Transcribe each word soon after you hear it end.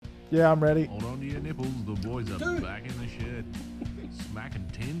Yeah, I'm ready. Hold on to your nipples, the boys are back in the shed. Smacking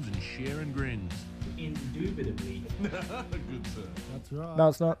tins and sharing grins. Indubitably. Good sir. That's right. No,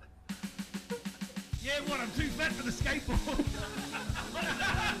 it's not. Yeah, what? I'm too fat for the skateboard.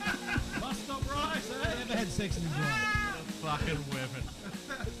 Must stop rise, eh? Never had sex in his life. Fucking weapon.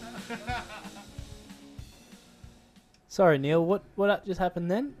 Sorry, Neil. What just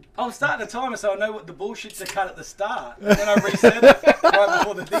happened then? I'm starting a timer so I know what the bullshit's to cut at the start. And then I reset it right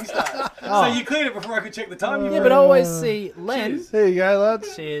before the thing starts. So you cleared it before I could check the time. Yeah, but I always see Len. Cheers. Here you go,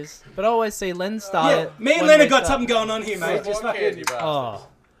 lads. Cheers. But I always see Len start Yeah, it. me and when Len we have got start. something going on here, mate. Just fucking... Oh,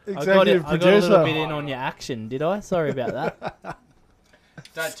 Executive I got a producer. little bit in on your action, did I? Sorry about that.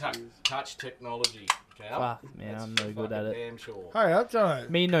 Don't touch technology, Cal. Fuck, man, I'm no good at it. Damn sure. Hurry up, Jono.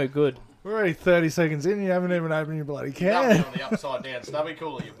 Me no good. We're already 30 seconds in. You haven't even opened your bloody Nothing can. on the upside down stubby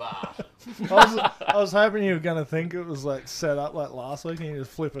cooler, you bar. I was hoping you were going to think it was like set up like last week and you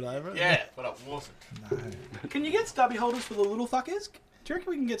just flip it over. Yeah, but it wasn't. Can you get stubby holders for the little fuckers? Do you reckon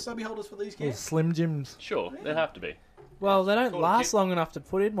we can get stubby holders for these Little cans? Slim Jims. Sure, they have to be. Well, they don't Call it last kit. long enough to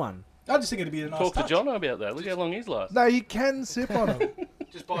put in one. I just think it'd be a nice Talk to touch. Jono about that. Look how long his lasts. No, you can sip on them.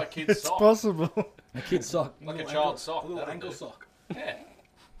 Just buy a kid's It's sock. possible. A kid's sock. Like a little child's sock, A little that'll ankle do. sock. Yeah.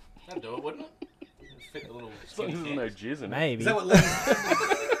 That'd do it, wouldn't it? Just fit the little As long as skinny there's no cans. jizz in it. Maybe. Is that what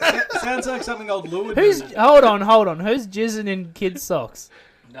Len... Sounds like something old Lou would Who's do. hold on? Who's jizzing in kids' socks?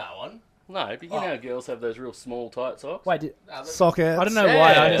 No one. No, but you know how girls have those real small, tight socks? Wait, No, that's- Sock outs. I don't know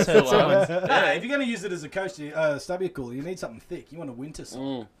why I just heard that's the one. someone. No, if you're going to use it as a coaster, stubby cooler, you need something thick. You want a winter sock.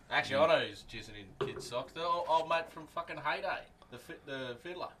 Mm. Actually, I know who's jizzing in kids' socks. The old mate from fucking Heyday. The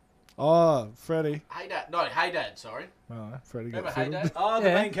fiddler. Oh, Freddie. Heyday. No, Heydad, sorry. Oh, Freddie Remember got fiddled. Heyday? Oh, the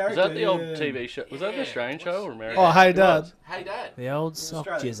Yeah. main Was character. that the old yeah. TV show? Was that an Yeah. Australian show or American? Oh, hey, It Dad. was. Heydad. The old sock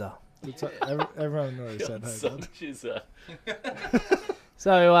Australian. jizzer. Everyone already said hey, Some Dad. jizzer.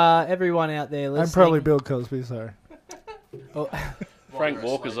 So everyone out there listening, And probably Bill Cosby, sorry. oh, Frank Walker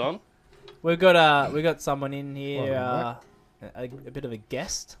Walker's asleep. on. we got someone in here, Welcome a bit of a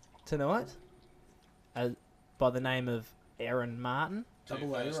guest tonight, by the name of Aaron Martin. Two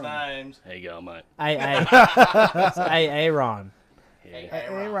Double A first wrong. names. There you go, mate. It's Aaron. Yeah.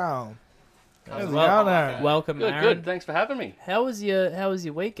 Hey, Ron. How's it Well- going, Aaron? Welcome, Good, Aaron. good. Thanks for having me. How was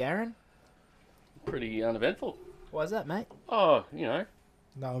your week, Aaron? Pretty uneventful. Why's that, mate? Oh, you know,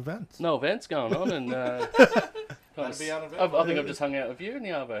 No events. no events going on, and That'd be uneventful. I think I've just hung out with you in the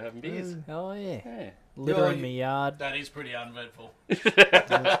arvo having beers. Oh yeah, Yeah. littering you- my yard. That is pretty uneventful. You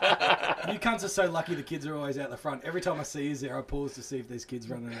cunts are so lucky the kids are always out the front. Every time I see you there, I pause to see if there's kids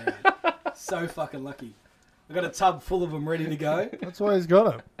running around. So fucking lucky. I've got a tub full of them ready to go. That's why he's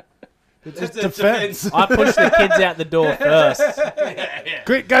got him. It's just It's defense. I pushed the kids out the door first. Yeah.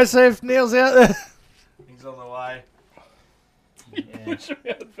 Quick, go see if Neil's out there. He's on the way. Yeah.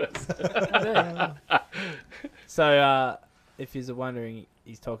 So, if you're wondering,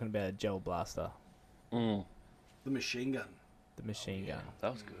 he's talking about a gel blaster, Mm, The machine gun. the machine gun.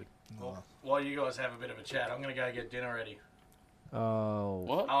 that was good. Well, while you guys have a bit of a chat, I'm going to go get dinner ready. Oh,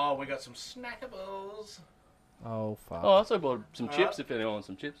 What? Oh, we got some snackables. oh fuck! Oh, I also bought some chips if anyone wants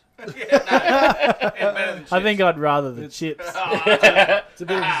some chips. Yeah, no. It's better than I think chips. I'd rather the chips. It's a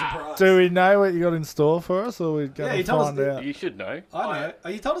bit of a surprise. Do we know what you got in store for us, or we Yeah, going he to told us find that- out? You should know. I know. Oh,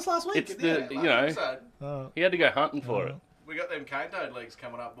 you told us last week. It's the, you know, So, Oh. he had to go hunting for it. we got them cane toad legs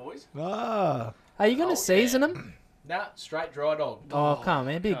coming up, boys. Ah. Are you gonna Oh, season them? Nah, straight dry dog. Oh, come on,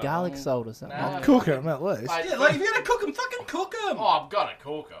 man, a bit of Oh. garlic salt or something. Nah. Cook them at least. Mate, Yeah, like if you're gonna cook them, fucking cook them. Oh, I've got to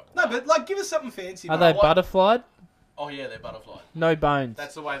cook them. No, but like give us something fancy. Are mate. they butterflied? Oh, yeah, they're butterfly. No bones.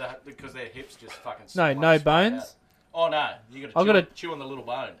 That's the way because their hips just fucking No, slice no straight bones? out. Oh, no. You I've got gotta- to chew on the little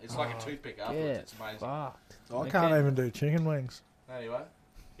bone. It's like a toothpick afterwards. Yeah, It's amazing. fucked. I can't Okay. even do chicken wings. Anyway,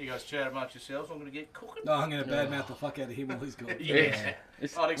 you guys chat amongst yourselves. I'm going to get cooking. No, I'm gonna badmouth the fuck out of him while he's gone. Yeah.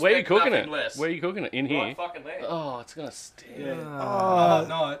 It's, I'd where are you expect cooking nothing it? less. Where are you cooking it? In here? Right fucking there. Oh, it's gonna stink. Yeah. Oh,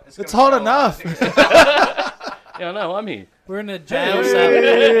 no, it's gonna hot smell enough. Yeah, I know. I'm here. We're in a jail cell.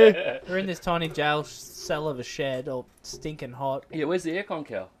 Hey. We're in this tiny jail cell of a shed, all stinking hot. Yeah, where's the aircon,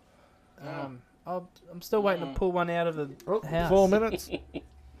 Cal? I'm still waiting to pull one out of the Oh, house 4 minutes.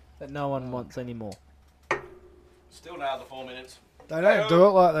 that no one wants anymore. Still nailed the 4 minutes. They don't do it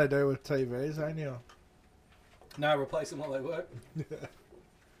like they do with TVs, eh, Neil? No, replace them while they work.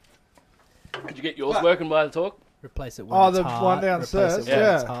 Did you get yours working by the talk? Replace it when Oh, it's the hot. one downstairs, Replace it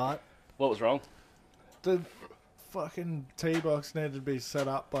when it's yeah. hot. What was wrong? The fucking T box needed to be set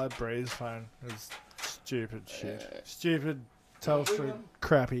up by Breeze phone. It's stupid shit. Stupid Telstra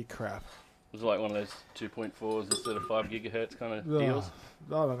crappy crap. Was it like one of those 2.4s instead of 5 gigahertz kind of Ugh, deals?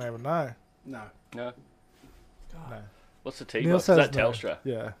 I don't even know. No. No. No. What's the Neil T-Box? Is that no. Telstra?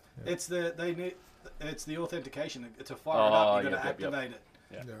 Yeah. It's the authentication. To fire it Oh, up, you got to yep, yep. activate it.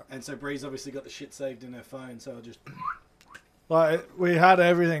 Yeah. Yeah. And so Bree's obviously got the shit saved in her phone, so I'll just... Like, we had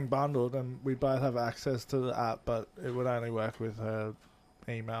everything bundled, and we both have access to the app, but it would only work with her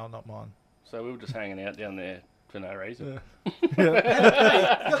email, not mine. So we were just hanging out down there for no reason. Yeah. Hey,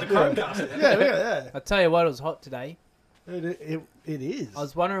 you got the Chromecast there. Yeah. I tell you what, it was hot today. It is. I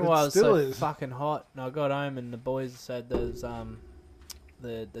was wondering It why it was still so is. fucking hot, and I got home and the boys said there's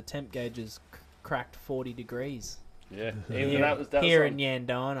the temp gauges cracked 40 degrees Yeah. here, Even that was here on, in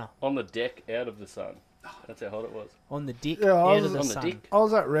Yandana on the deck out of the sun. That's how hot it was. on the dick Yeah, I out was of the on the sun. dick. I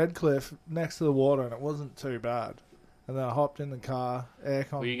was at Redcliffe next to the water, and it wasn't too bad. And then I hopped in the car,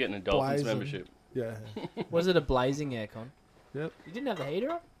 aircon. Were you getting a Dolphins blazing. membership? Yeah. Was it a blazing aircon? Yep. You didn't have the heater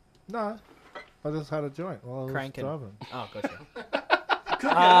on? No. I just had a joint while I was Cranking. driving. Oh, gotcha.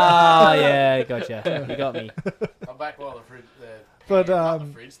 Oh, yeah, gotcha. You got me. I'm back while the fridge. But, not the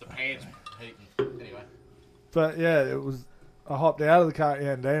um, fridge, the pan's heating. Anyway. But yeah, it was. I hopped out of the car at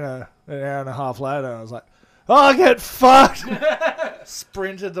Yandina an hour and a half later, and I was like, "Oh, get fucked!"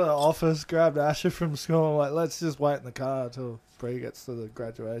 Sprinted to the office, grabbed Asher from school, and like, let's just wait in the car until Bree gets to the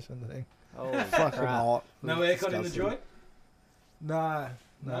graduation thing. Oh, Fucking crap. hot. It No was aircon in the disgusting. joint? No.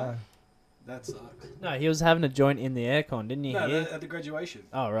 No? That sucks. No, he was having a joint in the aircon, didn't you No, hear? at the graduation.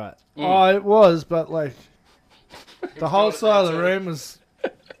 Oh, right. Oh, it was, but like the whole got it side of the there, room was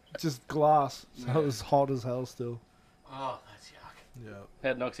just glass, so it was hot as hell still. Oh, that's yuck. Yeah.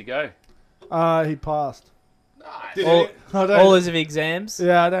 How'd Noxie go? He passed. Nice. Did All, it? I all don't. his exams?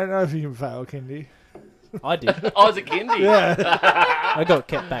 Yeah, I don't know if you can fail, Kindy. I did. Oh, it's a kindy. Yeah, I got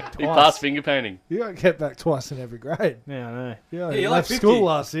kept back He twice. passed finger painting. you got kept back twice in every grade. Yeah, I know. Yeah, Yeah, you you're left like school 50.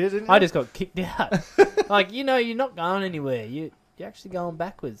 last year, didn't you? I just got kicked out. Like, you're not going anywhere. You're actually going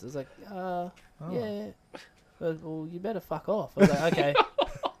backwards. I was like, yeah. Well, you better fuck off. I was like, okay.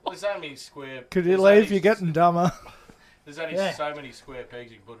 There's only square. Could you there's leave? only- You're getting dumber. There's only Yeah. so many square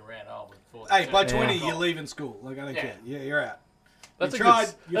pegs you can put around. Oh, before Hey, by Yeah. 20, you're leaving school. Like, I don't Yeah. care. Yeah, you're out. That's, You a, tried,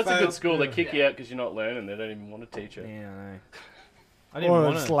 good, you that's a failed. good school. They kick you Yeah. out because you're not learning. They don't even want to teach you. Yeah, I know. I didn't Or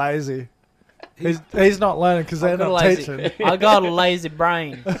want it's to. lazy. He's not learning because they're I got a not lazy- teaching. I got a lazy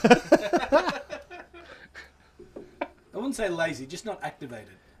brain. I wouldn't say lazy, just not activated.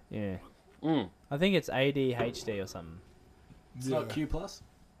 Yeah. Mm. I think it's ADHD or something. It's not Q+. plus.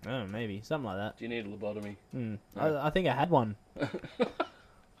 Oh, maybe. Something like that. Do you need a lobotomy? I think I had one.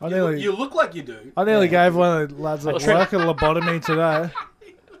 I nearly, You look like you do. I nearly gave one of the lads at work a lobotomy today.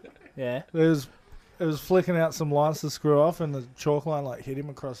 Yeah. It was flicking out some lines to screw off, and the chalk line like hit him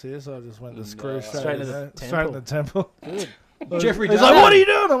across here, so I just went to screw No. straight Straight in to the there, straight in the temple. Good. Jeffrey He's Dahmer. like, "What are you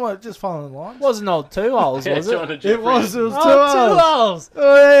doing?" I'm like, "Just following the lines." Wasn't all 2 holes, Yeah, was it? John and It Jeffrey. was. It was 2 Oh, 2 hours. holes.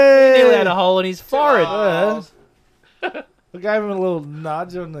 Nearly Hey! had a hole in his forehead. Yeah. I gave him a little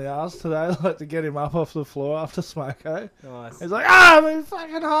nudge on the ass today, like to get him up off the floor after Smoko. Nice. He's like, "Ah, my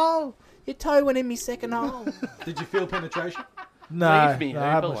fucking hole!" Your toe went in my second hole. Did you feel penetration? No, Leave me no,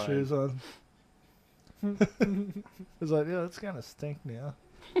 I had hope my alone. shoes on. He's like, "Yeah, it's gonna stink now."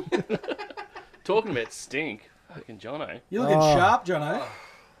 Talking about stink. Fucking Jono. You're looking Oh. sharp, Jono.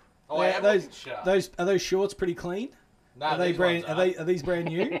 Oh, I am those, looking sharp. are those shorts pretty clean? No, Are they these brand? ones Are these brand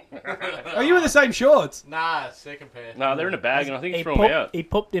new? Are you in the same shorts? Nah, second pair. No, they're in a bag, and I think he He threw them out.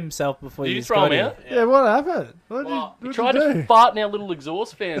 pooped himself before Did you you throw got him here. out? Yeah, what happened? What Well, He did tried you do? to fart in our little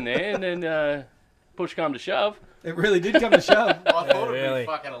exhaust fan there, and then push come to shove. It really did come to shove. I thought it'd really. be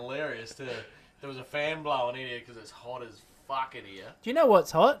fucking hilarious too. There was a fan blowing in here because it's hot as fuck in here. Do you know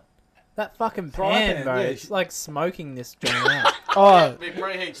what's hot? That fucking Fry pan, pan, bro. yeah. It's like smoking this joint out. Oh, Big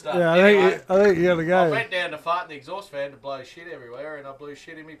preheat stuff. yeah, Anyway, I think you gotta I go. went down to fart in the exhaust fan to blow shit everywhere, and I blew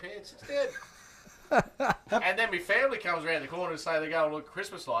shit in my pants instead. And then my family comes around the corner and say they go and look at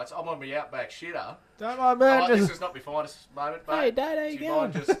Christmas lights. I'm on my Outback shitter. Don't mind, I'm man. like, this Just is not my finest moment, mate. Hey, Dad, how you Do you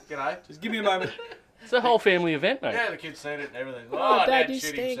mind going? just, you know? Just give me a moment. It's a whole family event, mate. Yeah, the kids seen it and everything. Oh, Oh, Dad, Dad you shit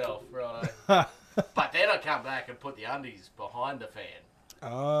stink. himself. Right. But then I come back and put the undies behind the fan,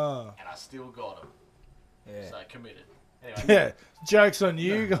 oh, and I still got them. Yeah. So committed. Anyway. yeah. Jokes on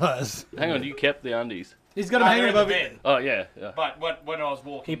you guys. Hang on, you kept the undies. He's got him No, hanging they're in the above it. bin. Oh, yeah. yeah. But when I was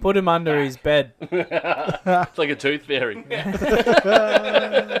walking, He put him under his bed. It's like a tooth fairy. I'm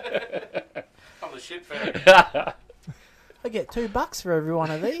the shit fairy. I get $2 for every one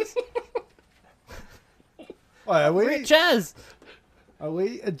of these. Oh, are we Rich as.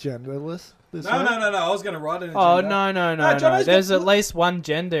 agendaless this No, week? no, no, no. I was going to write it. Oh, no. Jono's There's got- at least one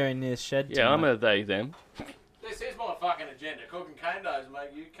gender in this shed. Yeah, I'm tonight. a they, them. This is my fucking agenda. Cooking cane doughs, mate.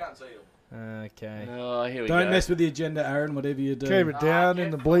 You can't see them. Okay. Oh, here we Don't go. mess with the agenda, Aaron. Whatever you do. Keep it down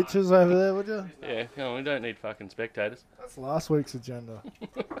in the bleachers over there, would you? Yeah, no, we don't need fucking spectators. That's last week's agenda.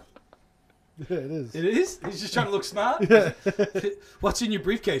 Yeah, it is. It is. He's just trying to look smart. Yeah. What's in your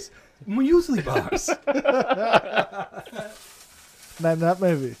briefcase? Muesli bars. Name that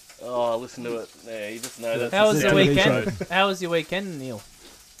movie. Oh, listen to it. Yeah, you just know that's How was the the sound of weekend? show. How was your weekend, Neil?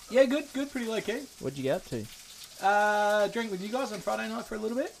 Yeah, good. Pretty low key. What'd you get up to? Drank with you guys on Friday night for a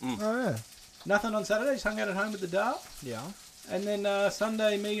little bit. Oh, yeah. Nothing on Saturday. Just hung out at home with the Dale. Yeah. And then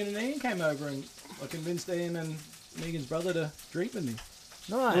Sunday, Megan and Ian came over, and I convinced Ian and Megan's brother to drink with me.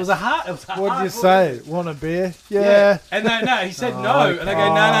 Nice. It was a hard. It was a What'd hard you say? Want a beer? Yeah. And no, he said Oh, no, and I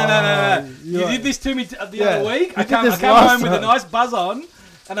go, no. You You're- did this to me the Yeah, other week. you I did come this home last with a time. nice buzz on,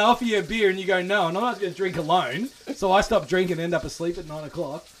 and I offer you a beer, and you go no, and I'm not going to drink alone. So I stopped drinking and end up asleep at 9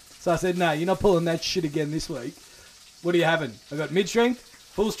 o'clock. So I said, no, you're not pulling that shit again this week. What are you having? I got mid strength,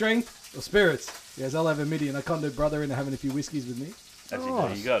 full strength, or spirits. Yes, I'll have a midi, and I conned a brother into having a few whiskeys with me. As you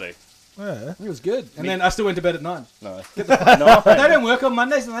do, you got to. Yeah. It was good. And then I still went to bed at 9. No. They don't work on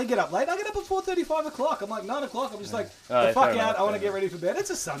Mondays and they get up late. I get up at 4:30, 5 o'clock. I'm like 9 o'clock. I'm just like, Oh, the fuck fair enough, out. I want to fair get ready for bed. It's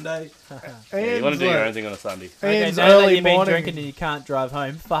a Sunday. Yeah, you want to do your own thing on a Sunday. Okay, Ian's now that early you've been morning. drinking and you can't drive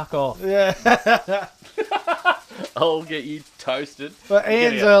home, fuck off. Yeah. I'll get you toasted. But Get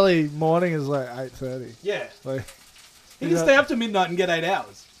Ian's out. early morning is like 8:30. Yeah. Like, You can stay up to midnight and get 8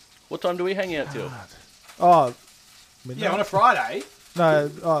 hours. What time do we hang out till? oh, midnight? Yeah, on a Friday. No,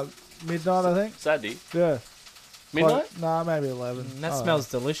 midnight, I think. Saturday? Yeah. Midnight? Nah, maybe 11. That Oh. smells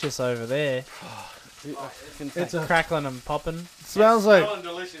delicious over there. It's a Crackling and popping. Smells like.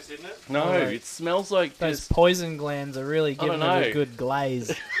 delicious, isn't it? No, Oh, it smells like Those just... poison glands are really I don't giving it a know. good glaze.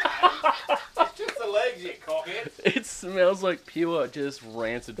 It's just the legs, you cockhead. It smells like pure, just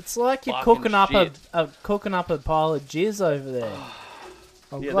rancid. It's like you're Fucking cooking up shit. cooking up a pile of jizz over there.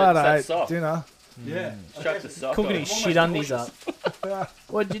 I'm Yeah, glad that's I ate soft. dinner. yeah. Chuck the sock Cooking on. his shit undies up.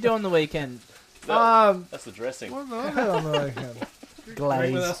 What'd you do on the weekend? That's the dressing. What did I do on the weekend? Drink with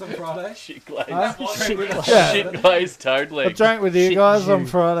Glaze. us on Friday. Shit glaze. Huh? Shit glaze. Yeah. Shit glaze toad I leg. drank with you Shit guys on you.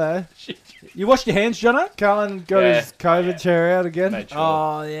 Friday. You washed your hands, Jono? Cullen got Yeah. his COVID chair out again. Made sure.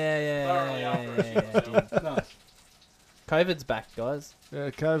 Oh yeah. Nice. COVID's back, guys. Yeah,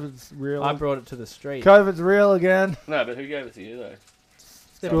 COVID's real. I brought it to the street. COVID's real again. No, but who gave it to you, though?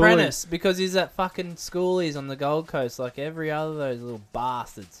 The Schoolie. apprentice, because he's at fucking schoolies on the Gold Coast, like every other of those little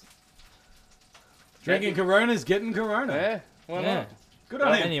bastards. Drinking Coronas, getting Corona. Yeah, why Yeah. not? Good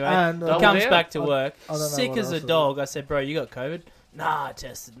on him. Anyway, And, he Double comes down. back to work, I don't know sick what as a else it dog. I said, bro, you got COVID? Nah, I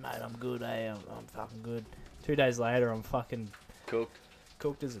tested, mate. I'm good, I'm fucking good. 2 days later, I'm fucking Cooked.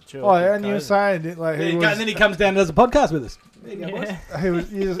 cooked as a chalk. Oh, with and you were COVID. saying like There he you go, was. and then he comes down and does a podcast with us. There you go, boys. Yeah. He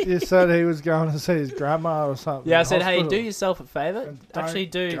was. You said he was going to see his grandma or something. Yeah, I in said, hey, hospital. do yourself a favour. And don't Actually,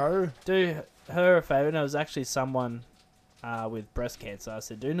 go. do her a favour. And it was actually someone with breast cancer. I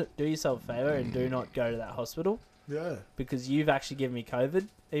said, do yourself a favour and do not go to that hospital Yeah. because you've actually given me COVID,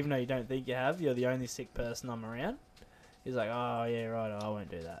 even though you don't think you have. You're the only sick person I'm around. He's like, oh yeah, right. I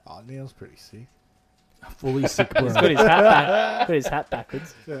won't do that. Oh, Neil's pretty sick. Fully sick, bro. He's got his hat back. Got his hat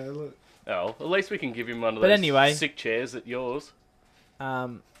backwards. Yeah, look. Oh, at least we can give him one of But those anyway. sick chairs at yours.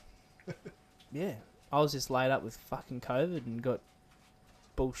 Yeah, I was just laid up with fucking COVID and got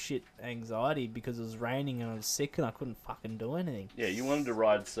bullshit anxiety because it was raining and I was sick and I couldn't fucking do anything. Yeah, you wanted to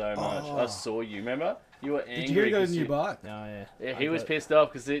ride so much. I saw you, remember? You were angry. Did you hear he got a 'cause new you- bike? Oh yeah. Yeah, I he was got- pissed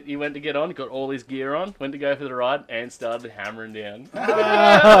off because he went to get on, got all his gear on, went to go for the ride, and started hammering down.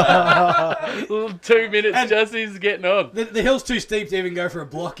 2 minutes And- just as he's getting on. The hill's too steep to even go for a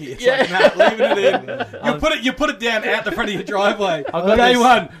blocky. It's Yeah. like, nah, leaving it in. You put it down out the front of your driveway. got Day this-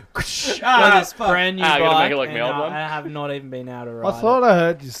 one. Got this fuck. brand new Ah, you bike, gotta make it like my and old one? I have not even been able to ride. I thought I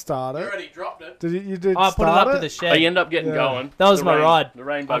heard you start You it. already dropped it. Did you did I put it start up to the shed. But he ended up getting Yeah. going. That was The my rain- ride. The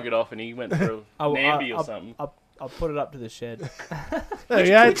rain buggered off and he went through Namby or something. I put it up to the shed. There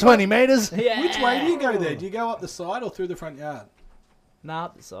you go, 20 metres. Yeah. Which way do you go there? Do you go up the side or through the front yard? Nah,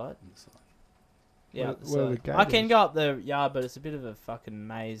 up the side. Yeah, Where- up the where side. the I gate can is. go up the yard, but it's a bit of a fucking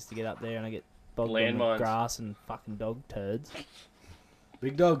maze to get up there, and I get bogged down Landmines. with grass and fucking dog turds.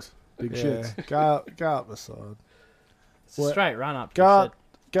 Big dogs. Big Yeah, shits. go up the side. It's a What- straight run up. Go to up,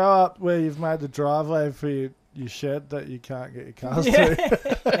 go up where you've made the driveway for your shed that you can't get your cars the shed.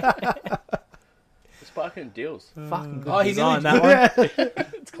 to. It's fucking deals. Fucking good Oh, he design, nearly- that one.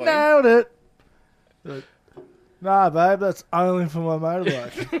 It's clean. Nailed it. Nah, babe, that's only for my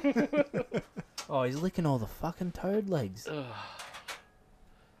motorbike. Oh, he's licking all the fucking toad legs.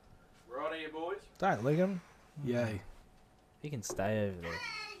 Right here, boys. Don't lick him. Yay. He can stay over there.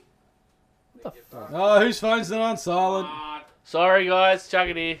 What the fuck? Oh, whose phone's not on silent? Sorry, guys. Chuck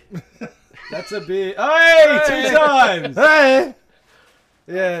it here. That's a beer. Hey, 2 times. Hey!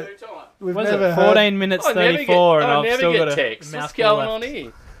 Yeah, Two times. we've What is never it? heard. 14 minutes I never 34, get, and I I've never still get got a texts. What's mouthful going left. on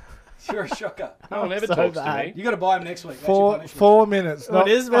here? You're a shocker. No one ever So talks bad. to me. You got to buy him next week. That's your punishment. 4 minutes. Well, Not,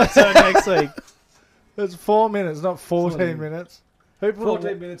 it is my turn next week. It's 4 minutes, not 14 14. minutes. Who put 14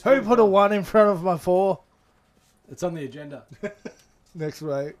 a, minutes, Who put a 45. 1 in front of my 4 It's on the agenda. next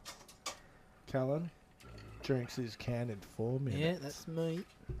week? Callan drinks his can in 4 minutes. Yeah, that's me.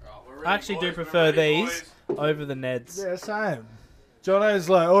 Right, we're ready, I actually do boys, we're prefer ready, these boys. over the Neds. Yeah, same. Jono's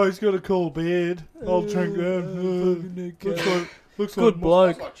like, oh, he's got a cool beard. I'll drink them. Looks Good like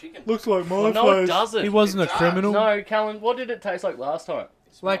bloke. Smells like chicken. Looks like my Well, no, it face. doesn't. He wasn't a It does. criminal. No, Callan, what did it taste like last time?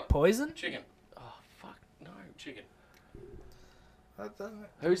 Smells Like poison? chicken. Oh, fuck, no. Chicken. That doesn't-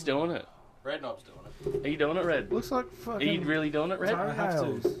 Who's doing it? Red Knob's doing it. Are you doing it, Red? Looks like Are you fucking really doing it, Red? I have to.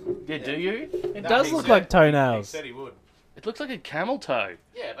 toenails. Yeah, do you? It No, does he look said- like He toenails. said he would. It looks like a camel toe.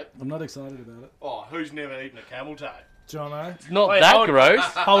 Yeah, but I'm not excited about it. oh, who's never eaten a camel toe? Jono. It's not Wait, that hold- gross.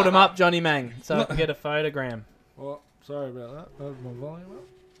 Hold him up, Johnny Mang, so I can get a photogram. Well, sorry about that. That was my volume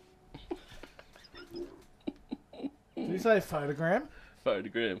up. Did you say photogram?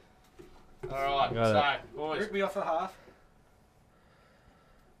 Photogram. All right, Got so boys, Rip me off for half.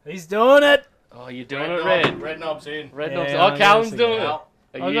 He's doing it. Oh, you're doing Red it, Knob, Red. Red Knob's in. Red Yeah, Knobs. I'm Oh, gonna Callan's sing doing it. it. Al, Are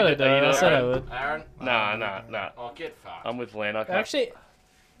I you got do- it, are you I doing said it? I would. Aaron, Nah. oh get fucked. I'm with Len. I can't. Actually,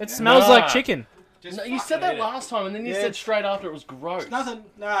 it smells Nah. like chicken. Just No, you fucking said that eat it. last time, and then you Yeah. said straight after it was gross. Nothing.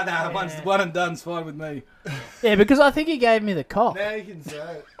 Nah. One and done's fine with me. Yeah, because I think he gave me the cock. Now you can say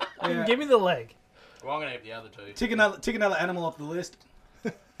it. Yeah. Give me the leg. Well, I'm gonna have the other two. Tick another animal off the list.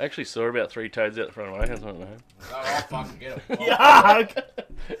 I actually saw about 3 toads out the front of my house. I don't know. Oh, I'll fucking get them. Yuck!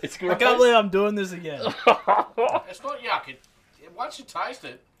 It's I gross. can't believe I'm doing this again. It's not yuck. Once you taste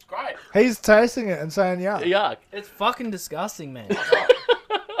it, it's great. He's tasting it and saying, yeah. Yuck. It's fucking disgusting, man.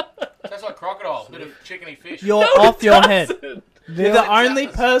 Tastes like crocodile, bit of chickeny fish. You're off your head. Doesn't. You're the only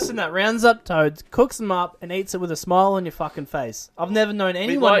person that rounds up toads, cooks them up, and eats it with a smile on your fucking face. I've never known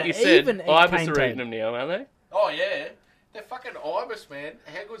anyone Like to you said, even eat ibis cane are toad. eating them now, aren't they? Oh yeah, they're fucking ibis, man.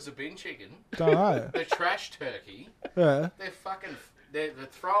 How good's the bin chicken? Don't know. They're trash turkey. Yeah. They're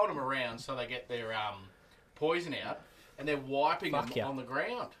throwing them around so they get their poison out, and they're wiping Fuck them yeah. on the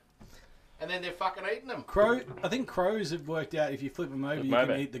ground, and then they're fucking eating them. I think crows have worked out if you flip them over, you Maybe.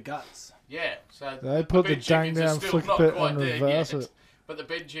 can eat the guts. Yeah, so They put the bin jang chickens are down, still flick not it, quite and there reverse yet, it. But the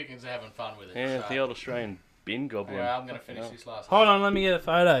bin chickens are having fun with it. Yeah, so. the old Australian bin goblin. Yeah, I'm gonna finish this last. Hold night. on, let me get a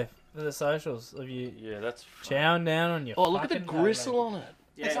photo for the socials of you Yeah, that's. chowing down on your Oh, look at the fucking gristle toad, on it.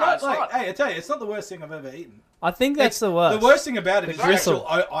 Yeah, It's no, not it's like, not. hey, I tell you, it's not the worst thing I've ever eaten. mate. I think that's the worst. The worst thing about it The is gristle.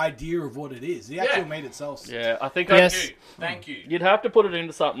 the actual idea of what it is. The actual Yeah. meat itself. Yeah, I think Yes. Thank you. Thank you. you'd have to put it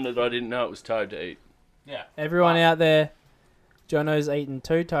into something that I didn't know it was toad to eat. Yeah. Everyone out there, Jono's eaten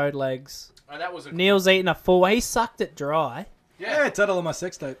 2 toad legs. And that was a Neil's eaten a full. He sucked it dry. Yeah, it's out on my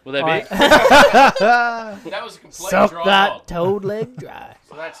sex tape. Will they Right. be? that was a complete Suck dry that hop. toad leg dry.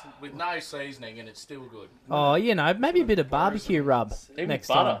 So that's with no seasoning, and it's still good. Oh, you know, maybe a bit of barbecue rub Even next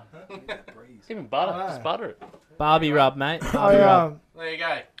butter. time. Even butter. Ah. Just butter it. Barbie rub, mate. Barbie rub. There you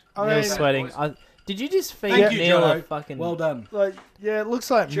go. I Neil's mean, sweating. boys. Did you just feed Thank you, Neil a Jono. fucking... Well done. like, yeah, it looks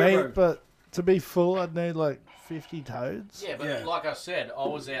like Churro. meat, but to be full, I'd need like 50 toads. Yeah, but Yeah. like I said, I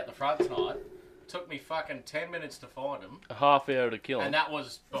was out the front tonight. Took me fucking 10 minutes to find them, A half hour to kill and him. that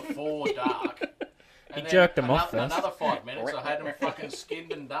was before dark. And then jerked 'em off another, first. Another 5 minutes, I had them fucking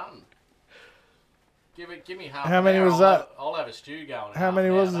skinned and done. Give me half. How an many hour, was I'll that? Have, I'll have a stew going. in How half many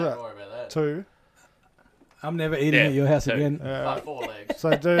an hour, was don't that? worry about that. 2. I'm never eating Yeah, at your house so- again. Yeah. Like 4 legs.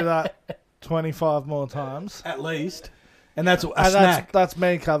 So do that 25 more times. At least. And that's a And snack. that's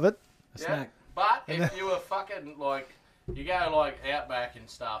me covered. A snack. But if you were fucking like, you go like Outback and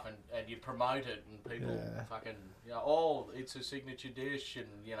stuff, and you promote it, and people Yeah. fucking, you know, oh, it's a signature dish, and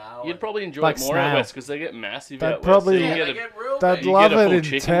you know, You'd probably enjoy Like it more out snail. west because they get massive They'd out probably- west. So yeah, you they get a, get real They'd big. You love get a it full in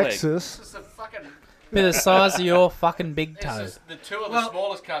chicken leg. Texas. It's just a fucking. Bit the size of your fucking big It's toe. just the two of the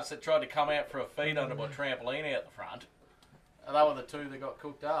smallest cunts that tried to come out for a feed under my trampoline out the front. And they were the two that got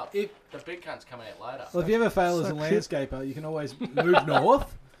cooked up. If- The big cunts come out later. Well, if you ever fail as a So cute. landscaper, you can always move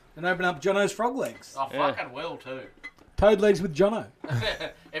north and open up Jono's frog legs. I Yeah. fucking will too. Toad legs with Jono.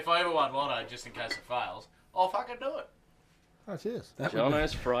 If I ever won lotto, just in case it fails, I'll fucking do it. Oh, cheers. That would be-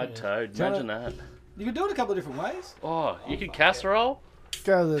 Jono's fried toad. Imagine that. You could do it a couple of different ways. Oh, you could casserole?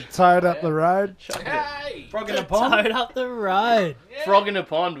 Go the toad up the road. Chuck it. Hey! Frog in a pond. Toad up the road. Yeah. Frog in a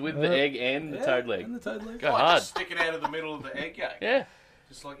pond with the egg and the Yeah, toad leg. And the toad leg. Go Like, hard. just stick it out of the middle of the egg yolk. Yeah.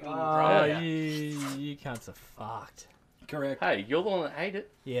 Just like a little Oh, dry. you cunts are fucked. Correct. Hey, you're the one that ate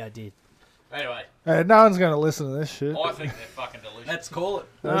it. Yeah, I did. Anyway, No one's going to listen to this shit. I think they're fucking delicious. Let's call it.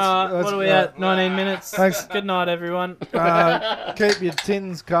 That's- what are we that's- at? 19 minutes. Thanks. Good night, everyone. Keep your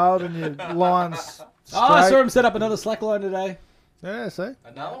tins cold and your lines straight. I saw him set up another slack line today. Yeah, see?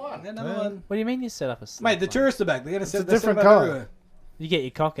 Another one. Another Yeah. one. What do you mean you set up a Mate, the slack line? tourists are back. They're going to set a they set different them up colour. everywhere. You get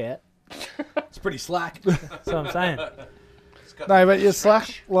your cock out. It's pretty slack. That's what I'm saying. It's got No, but your stretch.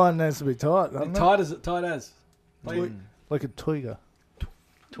 slack line needs to be tight, doesn't it? tight as. Like, Like a twigger.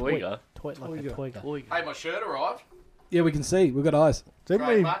 Toiga. Toy like a toiga. Toiga. Hey, my shirt arrived. yeah, we can see. We've got eyes. Didn't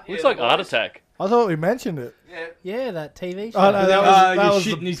Great, we? mate. Looks Yeah, like the Art boys. Attack. I thought we mentioned it. Yeah. Yeah, that TV show. Oh, no, that you're was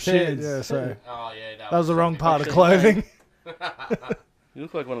shitting the his shit. pants. Yeah, sorry. Oh, yeah. That was the wrong something. part of clothing. You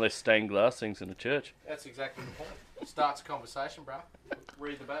look like one of those stained glass things in a church. That's exactly the point. Starts a conversation, bro.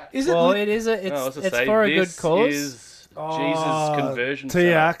 Read the back. Is it? Well, li- it is a. No, I was It's to say, for a good this cause. is Oh, Jesus conversion. center.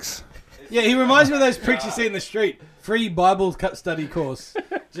 T-Ax. yeah, he reminds me of those pricks you see in the street. Free Bible study course.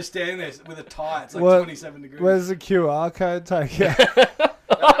 Just standing there with a tie. It's like What- 27 degrees. Where's the QR code take you?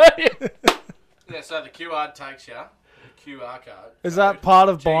 Yeah, so the QR takes you. The QR code. Is that part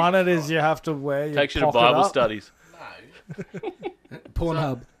of Jesus buying it? Is Christ. you have to wear your Takes you to pocket Bible up? studies. No.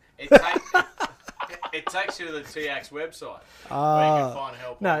 Pornhub. It takes you to the TX website where you can Ah, find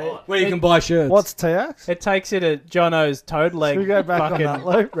help No, online. Where you can buy shirts. what's T-Ax? It takes you to Jono's toad leg Should we go back on fucking that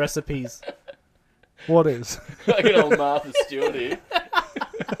loop? recipes. What is? Like an old Martha Stewart here.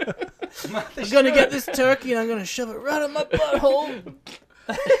 I'm gonna get this turkey and I'm gonna shove it right in my butthole.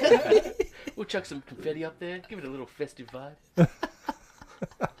 We'll chuck some confetti up there. Give it a little festive vibe.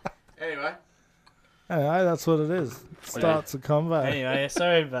 Anyway, Anyway, that's what it is. Starts a convo. Anyway,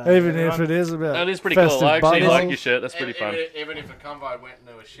 sorry about Even everyone. if it is about That is pretty cool. festive I actually bubbles. like your shirt. That's pretty fun. even if a convo went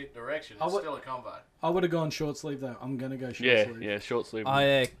into a shit direction, it's still a convo. I would have gone short sleeve though. I'm gonna go short Yeah, sleeve. yeah, short sleeve. Oh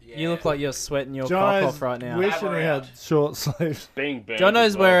yeah, you look like you're sweating your cock Jono's off right now. wishing he had Out. short sleeves. Being burned Jono's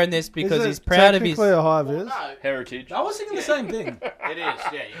as well. wearing this because Is it he's proud of his. technically a high vis? No, heritage. I was thinking the same thing. it is.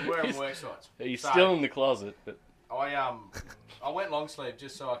 Yeah, you can wear them work sites. He's So, still in the closet, but I went long sleeve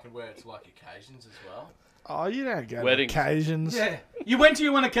just so I could wear it to like occasions as well. Oh, you don't go Weddings. to occasions. Yeah. You went to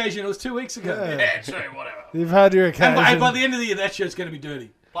your one occasion. It was 2 weeks ago. Yeah. Yeah, true, whatever. You've had your And occasion. by the end of the year, that shirt's going to be dirty.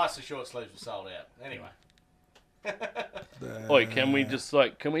 Plus the short sleeves were sold out. Anyway, oi, can we just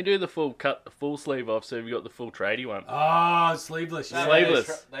can we do the full sleeve off so we got the full tradie one? Ah, sleeveless. No, Yeah.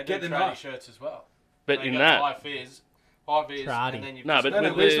 Sleeveless. They do Get them tradie up. shirts as well. But They in got that, high vis, Trotty. and then you've no, just but got- No,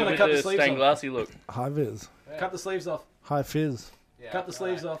 with we just wanna the, cut the with the sleeves stained off. glassy look. High vis. Cut the sleeves off. High fizz. Yeah, Cut the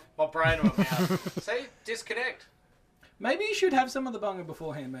sleeves off. My brain went out. See, disconnect. Maybe you should have some of the bunger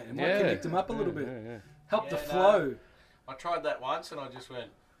beforehand, mate. It might Yeah. connect them up a little bit. Yeah. Help the Yeah, no. flow. I tried that once and I just went.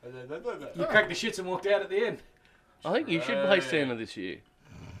 You cracked the shits and walked out at the end. I think you should play Santa this year.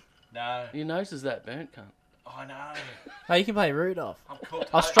 No, Your nose is that burnt, cunt. I know. Oh, you can play Rudolph. I'm cooked.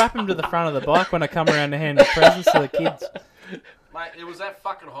 I'll strap him to the front of the bike when I come around to hand the presents to the kids. Mate, it was that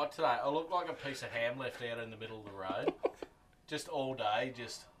fucking hot today. I looked like a piece of ham left out in the middle of the road. Just all day,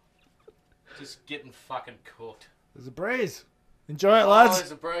 just getting fucking cooked. There's a breeze. Enjoy it, Oh, lads.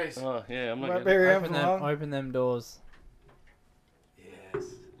 there's a breeze. Oh yeah, I'm not Won't getting. be around for long. Open them doors. Yes.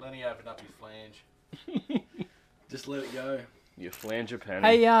 Lenny opened up his flange. Just let it go. You flange a panty.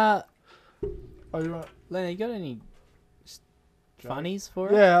 Hey, Oh, you want? Lenny, you got any funnies for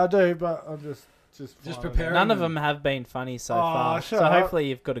us? Yeah, I do, but I'm just finding preparing. it. None of them have been funny so Oh, far. shut So up. hopefully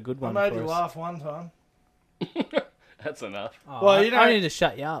you've got a good I one made for you us. laugh one time. That's enough. Oh, Well, you know- I need to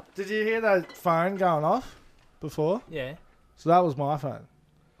shut you up. Did you hear that phone going off before? Yeah. So that was my phone.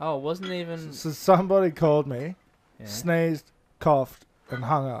 Oh, it wasn't even. So somebody called me, Yeah. sneezed, coughed, and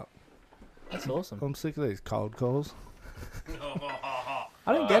hung up. That's awesome. I'm sick of these cold calls.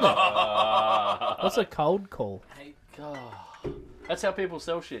 I don't get it. What's a cold call? Hey, God. That's how people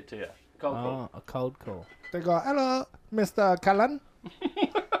sell shit to you. Cold call. Oh, a cold call. They go, hello, Mr. Cullen.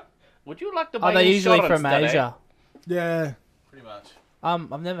 Would you like to buy Are they usually insurance from today? Asia? Yeah. Pretty much.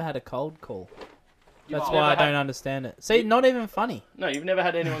 I've never had a cold call. That's You've why I never had- don't understand it. See, not even funny. No, you've never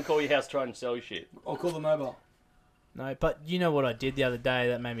had anyone call your house trying to sell you shit. Or call the mobile. No, but you know what I did the other day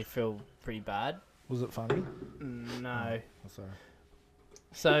that made me feel pretty bad? Was it funny? No. Oh, sorry.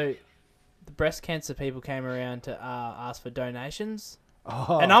 So, the breast cancer people came around to ask for donations.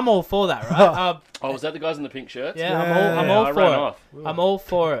 Oh. And I'm all for that, right? Oh, was that the guys in the pink shirts? Yeah, Yeah, I'm yeah, all I for ran it. off. I'm all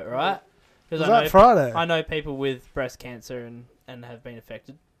for it, right? Was Because that Friday? I know people with breast cancer and have been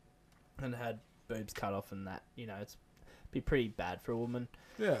affected and had boobs cut off and that. You know, it's be pretty bad for a woman.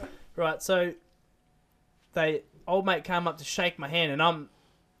 Yeah. Right, so old mate came up to shake my hand, and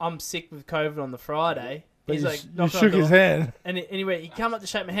I'm sick with COVID on the Friday. But He's you, like, you knocking on shook the his door. hand. And anyway, he come up to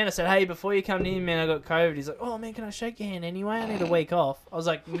shake my hand. I said, "Hey, before you come in, man, I got COVID." He's like, "Oh man, can I shake your hand anyway? I need a week off." I was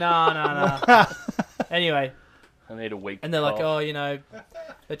like, "No." Anyway, I need a week. and they're like, off. "Oh, you know,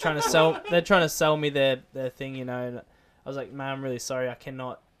 they're trying to sell me their thing, you know." And I was like, "Man, I'm really sorry. I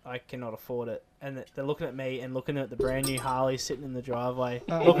cannot afford it." And they're looking at me and looking at the brand new Harley sitting in the driveway,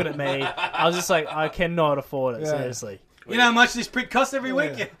 looking at me. I was just like, "I cannot afford it, Yeah. seriously." You know how much this prick costs every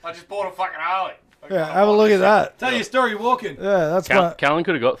week? I just bought a fucking Harley. Yeah, have a look at that. Tell your story walking. Yeah, that's what. Callan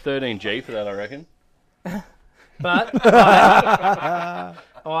could have got 13G for that, I reckon. But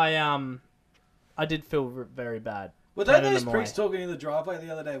I did feel very bad. Were they Turning those them pricks away. talking in the driveway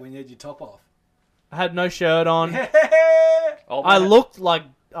the other day when you had your top off? I had no shirt on. Old I man- looked like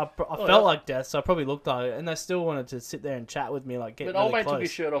I yeah. felt like death, so I probably looked like it, and they still wanted to sit there and chat with me, like get But really old mate close. took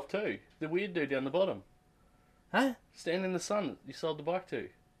his shirt off too. The weird dude down the bottom. Huh? Standing in the sun that you sold the bike to.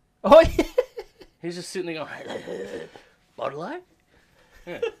 Oh yeah. He's just sitting there going, Bottle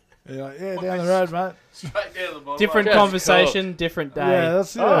You're like, yeah, down the road, mate. Straight down the bottom. Different Just conversation, different day. Yeah,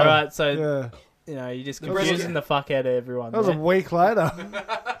 that's it. All right, so Yeah, you know, you're just rest confusing of- the fuck out of everyone. that was a there. week later.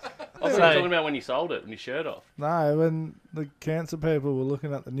 I was So- talking about when you sold it and your shirt off. No, when the cancer people were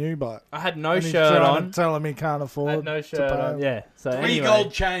looking at the new bike. I had no And he's shirt trying on. to tell him he can't afford. I had no to shirt pay on. him. Yeah. So 3 anyway,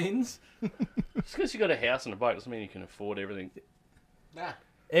 gold chains. Just because you got a house and a bike doesn't mean you can afford everything. Nah.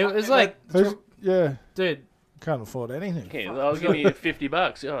 it was like, Who's- yeah, dude. can't afford anything. Okay, I'll give you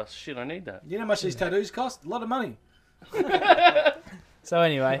 $50. Oh shit, I need that. You know how much these tattoos cost? A lot of money. So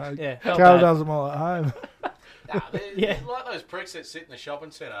anyway, Uh, yeah. felt Carl bad. does them all at home. Nah, they're, Yeah. they're like those pricks that sit in the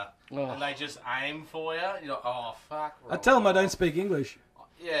shopping centre Oh. and they just aim for you. You're like, oh, fuck. I tell them I don't speak English.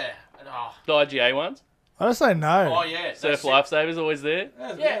 Yeah. And, oh, The IGA ones. I just say no. oh, yeah. Surf that's it. Lifesavers always there.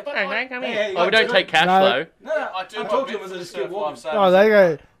 Yeah, but Hey, I, mate, come Hey, here. hey, Oh, we don't go- take cash No. though. No, yeah, I do I'm my talking bit to them as for I the just keep surf walking. lifesavers. Oh, they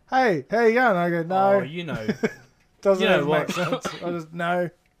go, hey, how you going? I go, no. Oh, you know. Doesn't you know even what? make sense. I just, no.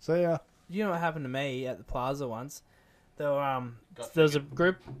 See ya. You know what happened to me at the plaza once? There were Got there was a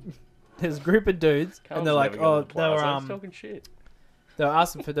group there's a group of dudes Carl's and they're like, never gone oh, to the they were plaza, he's talking shit. they were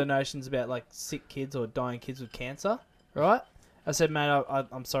asking for donations about like sick kids or dying kids with cancer, right? I said, mate,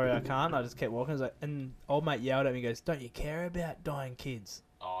 I'm sorry, I can't. I just kept walking. I was like, and old mate yelled at me, goes, "Don't you care about dying kids?"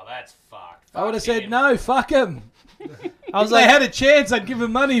 Oh, that's fucked. I would have Fuck said him. no, fuck them. I was If they like, had a chance, I'd give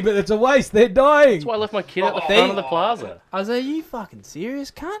them money, but it's a waste. They're dying. That's why I left my kid at the Oh, front of the plaza. I was like, "Are you fucking serious,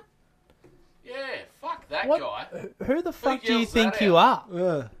 cunt? Yeah, fuck that What? guy. Who the fuck do you yells think that you are?"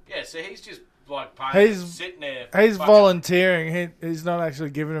 Yeah. Yeah, so he's just like paying, He's- sitting there. He's fucking- volunteering. He's not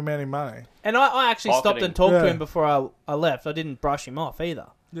actually giving him any money. And I actually stopped Pocketing. and talked to Yeah. him before I left. I didn't brush him off either.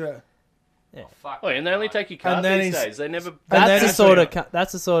 Yeah. Oh, fuck Oh, and they that only guy. take your card And then these he's- days. They never. And That's then the it's sort like- of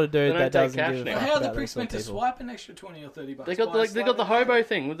that's the sort of dude They that don't take doesn't cash give a now. fuck How are the about pricks these meant sort to of people. swipe an extra 20 or 30 bucks? They got Buy a they got the slab hobo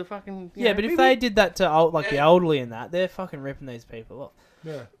thing with the fucking. Yeah, but if they did that to the Yeah. elderly and that, they're fucking ripping these people off.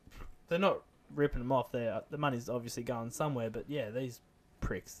 Yeah. They're not ripping them off. The money's obviously going somewhere. But yeah, these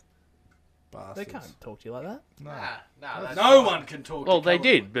pricks, Bastards. they can't talk to you like that. No. Nah, that's No fine. one can talk. Well, to they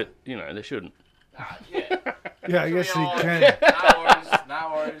colour. did, but you know they shouldn't. Nah, yeah. Yeah, I guess he Oh, can. No worries,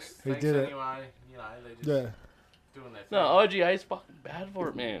 no worries. He Thanks did it. anyway. You know, they're just Yeah. doing their thing. No, IGA's fucking bad for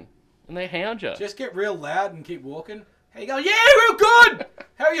it, man. And they hound you. Just get real loud and keep walking. Hey, you go, yeah, real good.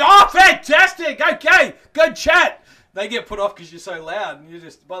 How are you? Oh, fantastic. Okay, good chat. They get put off because you're so loud, and you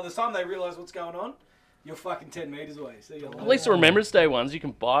just by the time they realise what's going on, you're fucking 10 metres away. So you're At least the Remembrance Day ones, you can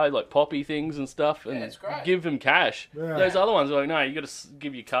buy like poppy things and stuff and it's great. give them cash. Yeah. Those other ones are like, no, you got to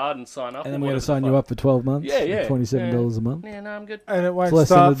give your card and sign up. And then or we're going whatever to sign the you fuck. up for 12 months. Yeah, yeah. $27 a month. Yeah, no, I'm good. And it won't It's less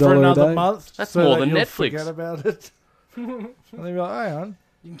than start for $1 a another day. month. That's so more that than you'll Netflix. Forget about it. And they'll be like, hang on.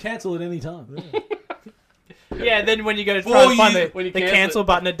 You can cancel at any time. Yeah, then when you go to try Before and find you- when you the cancel cancel it.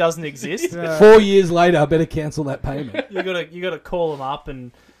 button, it doesn't exist. Yeah. 4 years later, I better cancel that payment. You gotta call them up,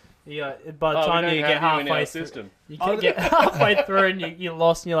 and by the Oh, we time don't you have get you in halfway our through, system. you can get halfway through, and you're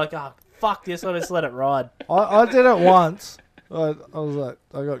lost, and you're like, oh fuck this, I just let it ride. I did it once. I was like,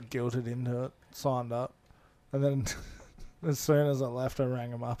 I got guilted into it, signed up, and then as soon as I left, I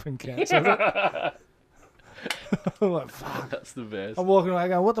rang him up and cancelled it. I'm like, fuck. That's the best. I'm walking away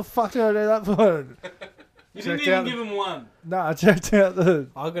going, what the fuck did I do that for? You didn't Checked even out- give him one. No, I checked out the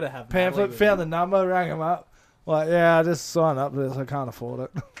I gotta have pamphlet, found the number, rang him up. Like, yeah, I just signed up for this. I can't afford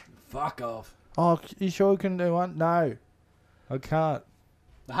it. Fuck off. Oh, you sure you can do one? No, I can't.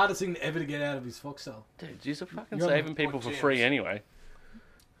 The hardest thing ever to get out of his Foxtel. Dude, you're fucking You got saving people for Gems. free anyway.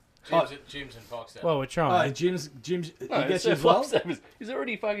 Jim's in Foxdale. Well, we're Oh, trying. Jim's. No, He gets it's you as well. He's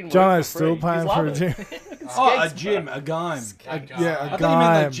already fucking. Jono's working still for free. paying He's for a loving gym. it. Oh, a Skates, gym, bro. a gime. Yeah, a I thought you meant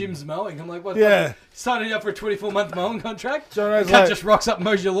like gime. Jim's mowing. I'm like, what? Yeah. fucking signing you up for a 24-month mowing contract? Jono's Cat like, just rocks up and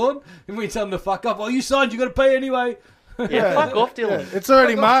mows your lawn, and we tell him to fuck off. Well, you signed, you got to pay anyway. Yeah, fuck off, yeah, Dylan. it's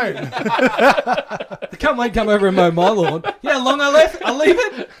already mown. The cunt won't come over and mow my lawn. Yeah, how long I left? I leave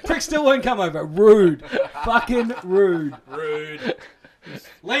it. Prick still won't come over. Rude. Fucking rude. Rude.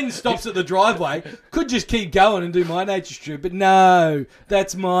 Len stops at the driveway. Could just keep going and do my nature strip, but no,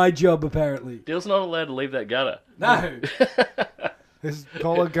 that's my job apparently. Dill's not allowed to leave that gutter. No. His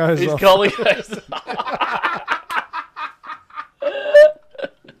collar goes His off. collar goes.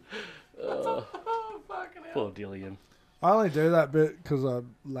 Poor Dillian. I only do that bit because I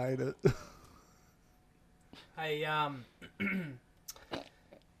laid it. Hey,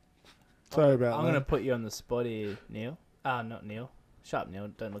 Sorry about I'm that. gonna put you on the spot here, Neil. Not Neil. Shut up, Neil.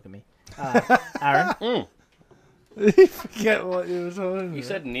 Don't look at me. Aaron. You forget what you were talking You about.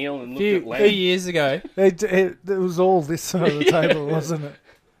 said Neil and A looked few, at few Len. years ago, It was all this side of the table, wasn't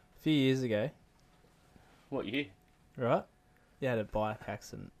it? What year? right? You had a bike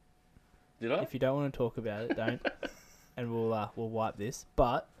accident. Did I? If you don't want to talk about it, don't. And we'll wipe this.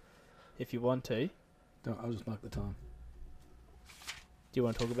 But if you want to, do I'll just mark the time. you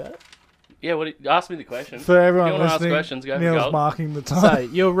want to talk about it? Yeah, ask me the question. For everyone If you wanna ask listening, questions, go for Neil's gold. marking the So time.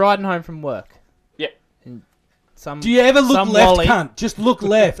 you're riding home from work. Yeah. And some Do you ever look some left, wally- cunt? Just look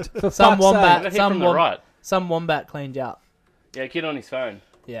left. For Some fuck's wombat- I got hit Some from the wom- right. some wombat cleaned you up. Yeah, kid on his phone.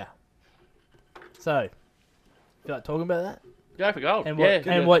 Yeah. So, feel like talking about that? Go for gold. And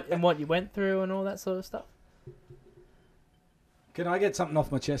yeah, what you went through and all that sort of stuff? Can I get something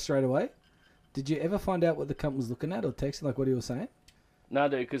off my chest straight away? Did you ever find out what the cunt was looking at or texting, like what he was saying? No,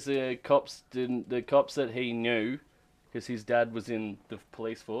 dude, because the cops didn't. The cops that he knew, because his dad was in the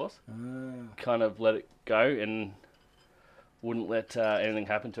police force, kind of let it go and wouldn't let anything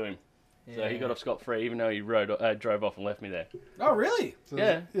happen to him. So he got off scot free, even though he drove off and left me there. Oh, really?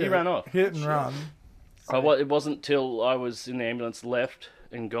 Yeah, he ran off. Hit and run. It wasn't till I was in the ambulance, left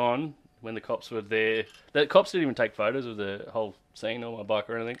and gone, when the cops were there. The cops didn't even take photos of the whole scene or my bike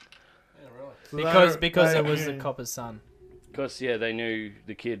or anything. Yeah, really. So Because they- it was the copper's son. Because, yeah, they knew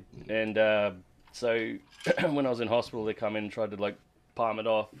the kid. And so when I was in hospital, they come in and tried to, like, palm it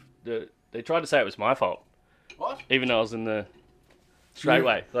off. They tried to say it was my fault, What? even though I was in the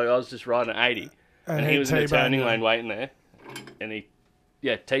straightaway. Like, I was just riding at 80. And he was in the T-boned turning you. lane waiting there. And he,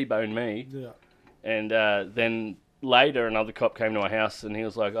 T-boned me. Yeah. And then later, another cop came to my house and he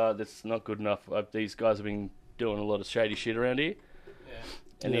was like, "Oh, that's not good enough. These guys have been doing a lot of shady shit around here." Yeah.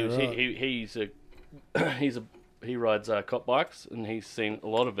 And Yeah, he rides cop bikes and he's seen a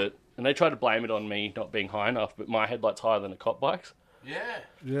lot of it. And they tried to blame it on me not being high enough, but my headlight's higher than the cop bikes. Yeah.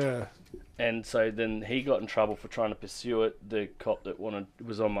 Yeah. And so then he got in trouble for trying to pursue it. The cop that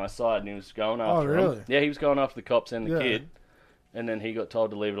was on my side and he was going after really? him. Yeah, he was going after the cops and the Yeah. kid. And then he got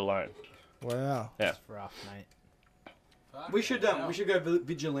told to leave it alone. Wow. Yeah. It's rough, mate. We should go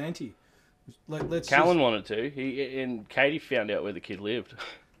vigilante. Let's Callan wanted to. And Katie found out where the kid lived.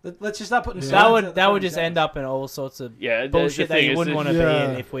 let's just start putting. That would just end up in all sorts of Yeah, bullshit the that thing you is wouldn't that- want to Yeah.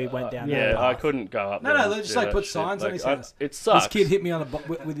 be in if we went down that Yeah, I path. couldn't go up No, there. no, and just do like that put shit. signs on his house. It sucks. This kid hit me on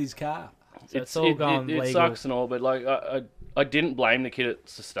with his car. It's all gone it legal. sucks and all, but like I didn't blame the kid at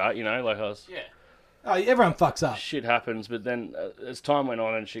the start. You know, like I was Yeah. Oh, everyone fucks up. shit happens, but then as time went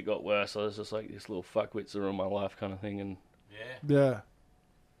on and shit got worse, I was just like this little fuckwits are in my life kind of thing, and Yeah. Yeah.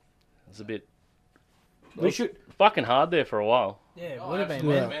 it's a bit We should. fucking hard there for a while. Yeah, it Oh, would have been.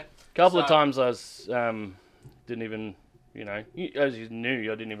 absolutely, Yeah. man. A couple of So- times I was didn't even, as you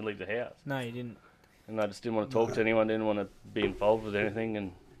knew, I didn't even leave the house. No, you didn't. And I just didn't want to talk to anyone, didn't want to be involved with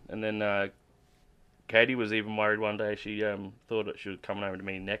anything. And then Katie was even worried one day. She thought that she was coming over to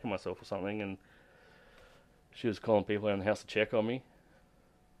me necking myself or something, and she was calling people around the house to check on me.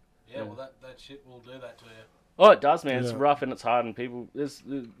 Yeah, well, that shit will do that to you. Oh, it does, man. It's Yeah. rough and it's hard, and people.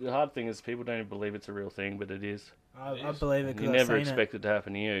 The hard thing is people don't even believe it's a real thing, but it is. I believe it And because you I've never seen expect it to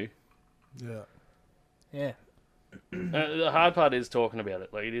happen to you. Yeah. it. Yeah. The hard part is talking about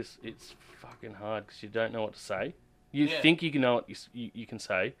it. Like it's fucking hard because you don't know what to say. You Yeah. think you can know what you can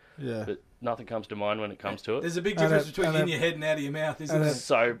say, Yeah. but nothing comes to mind when it comes to it. There's a big And difference it- between and in it- your head and out of your mouth, isn't and there?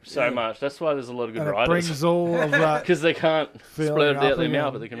 it- So Yeah. much. That's why there's a lot of good And it riders brings all of that. because they can't Feeling split it up out their in mouth,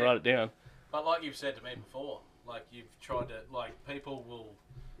 them. but they can Yeah. write it down. But like you've said to me before, like you've tried to, like people will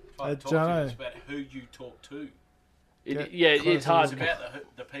try Hey, to talk to you. Jono. It's about who you talk to. Get Yeah, it's closer hard. It's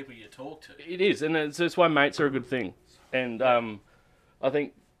about the people you talk to. It is, and it's why mates are a good thing. And I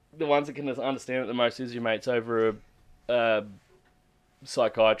think the ones that can understand it the most is your mates over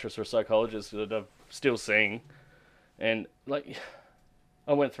psychiatrist or a psychologist that I'm still seeing, and like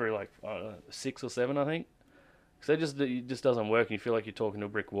I went through like 6 or 7, I think. Because it just doesn't work, and you feel like you're talking to a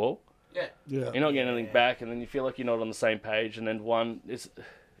brick wall. Yeah. Yeah. You're not getting anything back, and then you feel like you're not on the same page. And then one was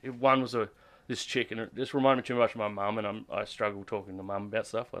this chick, and it just reminded me too much of my mum, and I struggle talking to mum about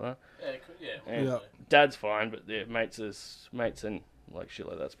stuff like that. Yeah, it could- yeah. And Yeah. Dad's fine, but yeah, mates and like shit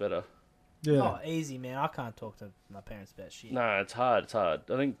like that's better. Yeah. Oh, easy, man. I can't talk to my parents about shit. No, it's hard. It's hard.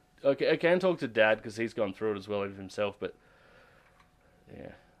 I think I can talk to Dad because he's gone through it as well himself, but yeah,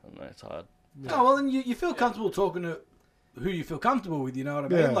 I don't know, it's hard. Oh well, then you feel comfortable talking to who you feel comfortable with. You know what I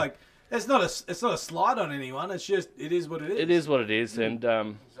mean? Yeah. Like it's not a slight on anyone. It's just it is what it is. It is what it is, and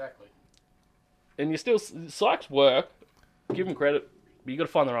Exactly. you still psychs work. Give them credit, but you got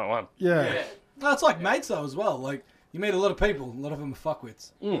to find the right one. Yeah. Yeah. No, it's like mates though as well. Like you meet a lot of people. A lot of them are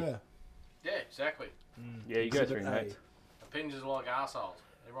fuckwits. Yeah. Yeah, exactly. Yeah, you go Exhibit through, A. mate. Opinions are like arseholes.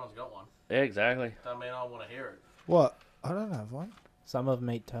 Everyone's got one. Yeah, exactly. Don't mean I want to hear it. What? I don't have one. Some of them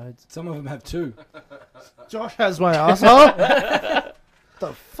eat toads. Some of them have 2. Josh has my asshole.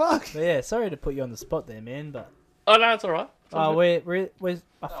 The fuck? But yeah, sorry to put you on the spot there, man. But Oh no, it's all right. It's all oh, good.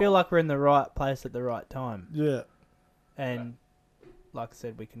 I feel like we're in the right place at the right time, Yeah. and like I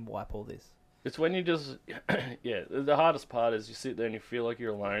said, we can wipe all this. It's when you just yeah. The hardest part is you sit there and you feel like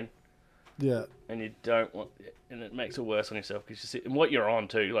you're alone, Yeah. and you don't want, and it makes it worse on yourself because you sit and what you're on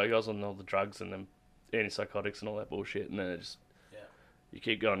too. Like I was on all the drugs and the antipsychotics and all that bullshit, and then it just you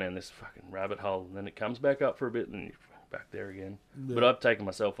keep going down this fucking rabbit hole, and then it comes back up for a bit, and you're back there again. Yeah. But I've taken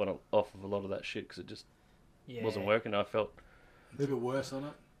myself off of a lot of that shit because it just Yeah. wasn't working. I felt A little bit worse on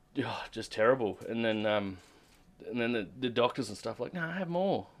it. just terrible, and then the doctors and stuff like, no, have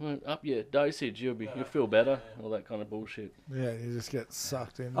more, up your dosage, you'll feel better, all that kind of bullshit. Yeah, you just get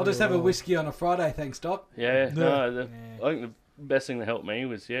sucked in. I'll just have a whiskey on a Friday, thanks, Doc. Yeah, Yeah. no, I think the best thing that helped me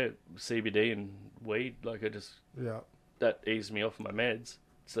was CBD and weed. Like Yeah. that eased me off my meds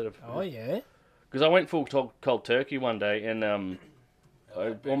instead of Oh yeah. because I went full cold turkey one day and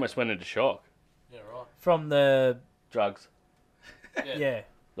I almost went into shock. Yeah, right. From the Drugs, yeah,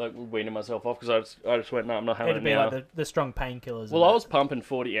 like weaning myself off because I just went no, I'm not having it'd it be now. like the strong painkillers. Well, and I was pumping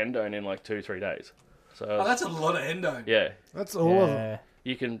 40 endone in like 2-3 days. So I Oh, was- that's a lot of endo. yeah, That's that. all of them. Yeah.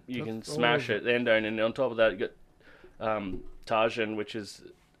 you can That's all smash of it, the endone, and on top of that you got Tarjan, which is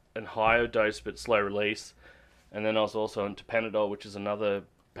a higher dose but slow release, and then I was also on Panadol, which is another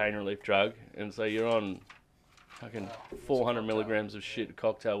pain relief drug, and so you're on fucking 400 milligrams of shit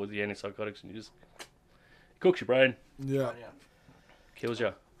cocktail with the antipsychotics, and you just it cooks your brain, Yeah. Yeah. kills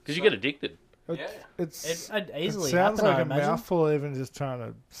you because you get addicted. Yeah. It's It'd it easily sounds happen, like I a imagine. mouthful even just trying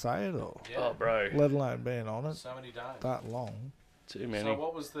to say it all, Yeah. Oh, bro, let alone being on it So many days. that long. too many. So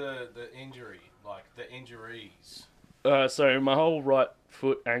what was the injury? Like the injuries? So my whole right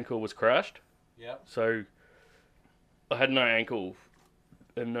foot ankle was crushed. Yep. So I had no ankle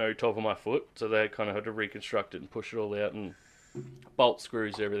and no top of my foot, so they kind of had to reconstruct it and push it all out and bolt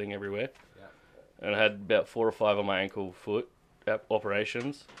screws everything everywhere. Yeah. And I had about 4 or 5 on my ankle foot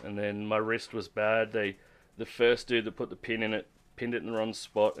operations, and then my wrist was bad. The first dude that put the pin in it pinned it in the wrong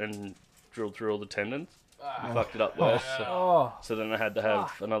spot and drilled through all the tendons. Fucked it up worse. Oh, So then I had to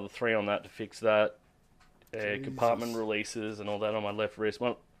have another 3 on that to fix that. Compartment releases and all that on my left wrist.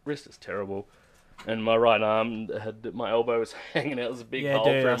 My wrist is terrible. And my right arm, my elbow was hanging out. There was a big Yeah, hole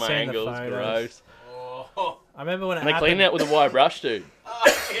dude, through I've my seen the ankle. It was photos. gross. Oh. I remember when it And they happened. cleaned it out with a wire brush, dude.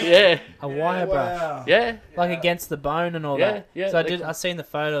 Yeah, A wire brush, Wow. yeah. like against the bone and all Yeah, that. yeah, So I they- did. I seen the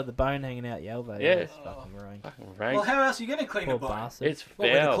photo of the bone hanging out your elbow. Yeah. It's fucking rank. Fucking Well, rank. how else are you going to clean Poor a bone? bastard. It's What,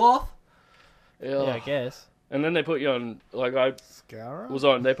 with a foul. cloth? Ugh. Yeah, I guess. And then they put you on, like I Scara? was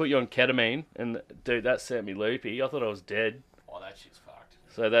on, they put you on ketamine, and dude, that sent me loopy. I thought I was dead. Oh, that shit's fucked.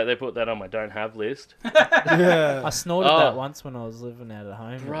 So they put that on my don't have list. Yeah. I snorted Oh. that once when I was living out at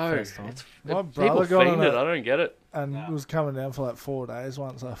home. the Bro, first time. it's My people brother got fiend on it. it. I don't get it. And No. was coming down for like 4 days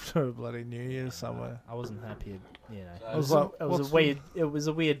once after a bloody New Year's somewhere. I wasn't happy. You know, So- it I was, was like, it was what's a weird. It was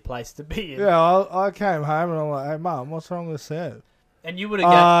a weird place to be in. Yeah, I came home and I'm like, hey, Mum, what's wrong with Seb? And you would have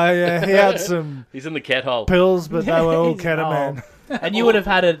got. Yeah, he had some He's in the cat hole. pills, but they were all He's- ketamine. and you would have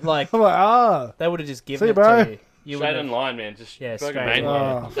had it like I'm like, they would have just See, given it bro. to you. You Straight would in have. line, man. Just Yeah, fucking straight in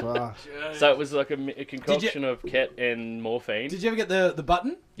mainline. oh, fuck. So it was like a concoction of ket and morphine. Did you ever get the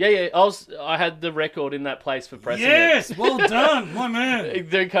button? Yeah. I had the record in that place for pressing Yes, well done, my man. it.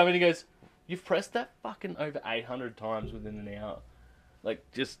 They come in and he goes, "You've pressed that fucking over 800 times within an hour." Like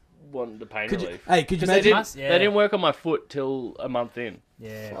just wanted the pain Could you, relief. hey, could you 'Cause they imagine? Must- yeah. They didn't work on my foot till a month in.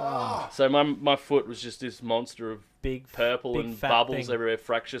 Yeah, So my foot was just this monster of big purple big and fat bubbles thing. everywhere,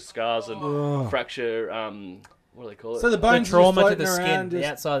 fracture scars and Ugh. fracture what do they call it? So the The bones trauma to just the floating skin, around, the just-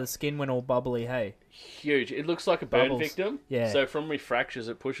 outside of the skin went all bubbly. Hey, Huge. It looks like a burn Bubbles. victim. Yeah. So from fractures,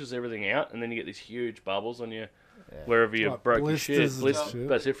 it pushes everything out, and then you get these huge bubbles on you wherever you Like broke your shit. blisters and shit.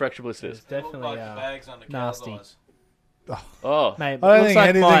 That's it, fracture blisters. it's definitely Look like the bags under nasty. cows' eyes. Oh, mate. I don't Looks think like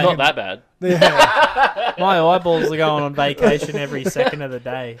anything- my not that bad. Yeah. my eyeballs are going on vacation every second of the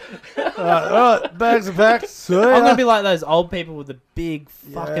day. Alright, bags are packed. See ya. I'm gonna be like those old people with the big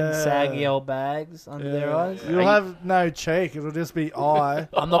fucking Yeah. saggy old bags under their Yeah. eyes. You'll have no cheek. It'll just be eye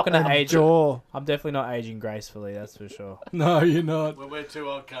I'm not gonna and age. jaw. I'm definitely not aging gracefully. That's for sure. No, you're not. When we're too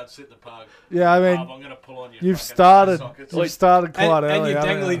old, can't sit in the park. Yeah, I mean, I'm going to pull on your you've fucking started. sockets. You've started quite And early. you're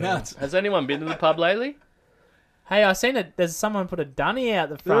haven't dangly you? nuts. Has anyone been to the pub lately? Hey, I seen it. There's someone put a dunny out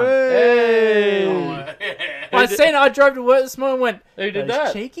the front. Hey! I seen it. I drove to work this morning and went, Who did "Those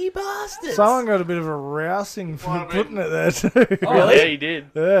that? cheeky bastards." Someone got a bit of a rousing for Well, I mean- putting it there too. Oh, Really? yeah, he did.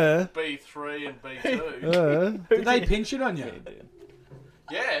 Yeah. B3 and B2. Yeah. Did they pinch it on you?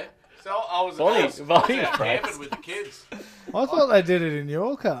 Yeah. So I was Bonnie- out Bonnie camping with the kids. I thought they did it in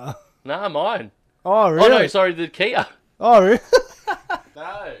your car. Nah, mine. Oh, Oh, really? no, sorry, the Kia. Oh, really? No.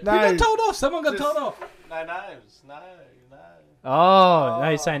 Who got No. told off? Someone got Just- told off. No names. No. Oh, no,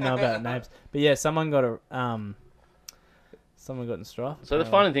 you're saying no about names. But yeah, someone got in strife. So the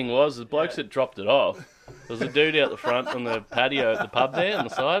funny thing was, the blokes that dropped it off, there was a dude out the front on the patio at the pub there on the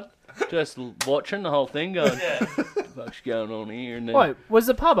side, just watching the whole thing going, Yeah. what the fuck's going on here? And then, Wait, was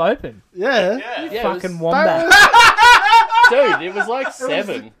the pub open? Yeah. Yeah. yeah, it was- Fucking wombat. dude, it was like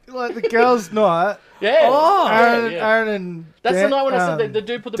 7. Like the girls' night. Yeah. Oh. Aaron, yeah. Aaron and That's the Dan, night when I said the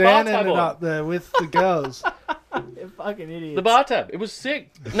dude put the Dan bar tab ended on. up there with the girls. You fucking idiot. The bar tab. It was sick.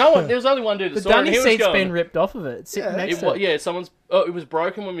 No one. There was only one dude that The saw it. And dunny he was seat's going. been ripped off of it. It's sitting Yeah. next It to was, it. yeah, someone's. Oh, it was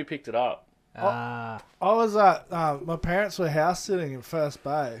broken when we picked it up. Ah. I was at my parents were house sitting in First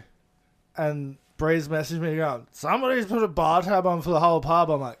Bay, and Breeze messaged me going, "Somebody's put a bar tab on for the whole pub."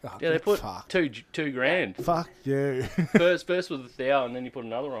 I'm like, oh, Yeah, they get put fucked. two grand. Fuck you. First was $1,000, and then you put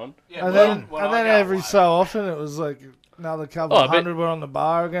another on. Yeah, and well, then, when and I then go every away- so often it was like another couple Oh, I of bet- hundred were on the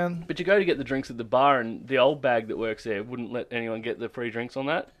bar again. But you go to get the drinks at the bar, and the old bag that works there wouldn't let anyone get the free drinks on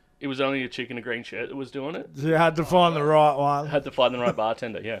that. It was only a chick in a green shirt that was doing it. So you had to find the right I one, had to find the right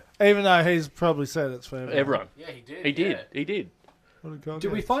bartender. Yeah, even though he's probably said it's for everyone. everyone. Yeah, he did. He did. Yeah. He did. What a cock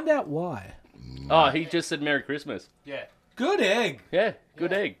Did we ass. find out why? Oh, he just said Merry Christmas. Yeah. Good egg. Yeah,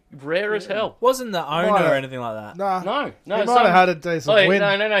 good egg. Rare as hell. Wasn't the owner Might or have- anything like that? Nah, No, no. he might some- have had a decent Oh, win. no.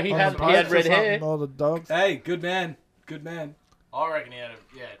 He on had the he had post or red something, hair. All the dogs. Hey, good man. Good man. I reckon he had a,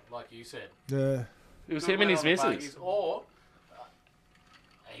 yeah, like you said. Yeah. It was Good him and win his on the missus. buggies, or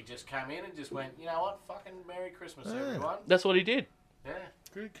he just came in and just went, you know what, fucking Merry Christmas, Yeah. everyone. That's what he did. Yeah.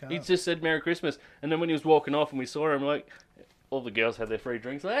 Good He cunt. just said Merry Christmas, and then when he was walking off and we saw him, like, all the girls had their free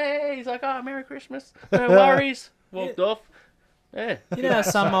drinks. Like, hey, he's like, oh, Merry Christmas. No worries. Walked off. Yeah. You know how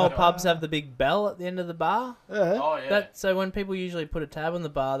some old pubs have the big bell at the end of the bar? Yeah. Oh, yeah. That so when people usually put a tab on the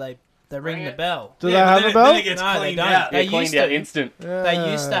bar, they ring Ring the it. bell. Do Yeah, they but have a then bell? Then it gets No, they cleaned don't. out. They Yeah, cleaned used out to. instant.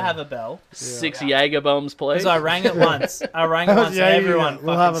 They used to have a bell. 6 Jaeger bombs, please. Because I rang it once. I rang it once Yeah, and yeah, everyone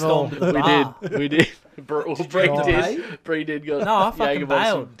we'll have fucking it all. stormed to the We bar. did. We did. Bree you did. Bree did got No, I fucking Jaeger bombs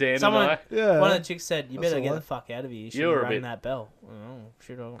from bailed. Dan Someone- and I. Yeah. One of the chicks said, "You That's better the get one. the fuck out of here. You should You were have a rang bit- that bell." Oh,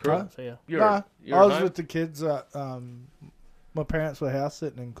 shit, I'll Correct. see ya. You're, Nah, you're I at was home? with the kids at my parents were house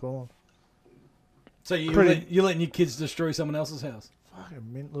sitting in Corn. So you Pretty- you're letting your kids destroy someone else's house?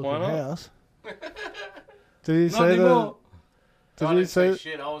 Fucking mint Why looking not? house. Did you Not see the? anymore. Did I you didn't see see?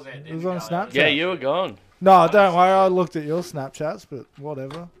 shit. I was out. It was on Snapchat. Yeah, you were gone. No, don't worry. I looked at your Snapchats, but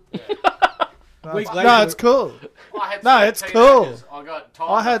whatever. No, Week it's, later- no, it's cool. I had No, three it's teenagers. I got tired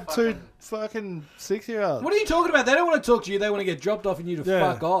I of had two fucking- fucking 6-year-olds. What are you talking about? They don't want to talk to you. They want to get dropped off and you to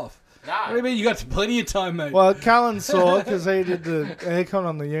Yeah. fuck off. No. What do you mean? You got plenty of time, mate. Well, Callan saw because he did the aircon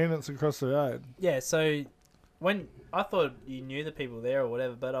on the units across the road. Yeah, so when I thought you knew the people there or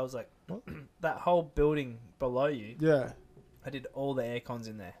whatever, but I was like, What? that whole building below you, Yeah, I did all the aircons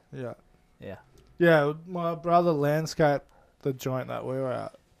in there. yeah, Yeah. yeah. My brother landscaped the joint that we were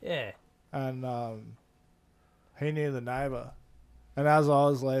at, Yeah. and he knew the neighbour. And as I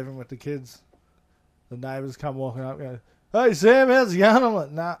was leaving with the kids, the neighbours come walking up, going, "Hey Sam, how's it going?" I'm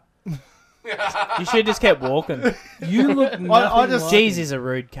like, "Nah." You should have just kept walking. you look nothing I just- like Jeez, him. he's a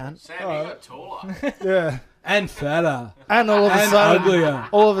rude cunt. Sam, you got taller. Yeah. And fatter. And all of a And sudden, uglier.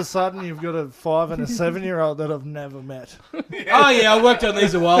 all of a sudden, you've got a 5 and a 7-year-old that I've never met. Oh, yeah, I worked on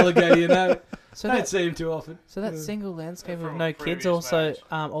these a while ago, you know. So Don't that, see him too often. so that single landscaper From with a no kids previous also marriage.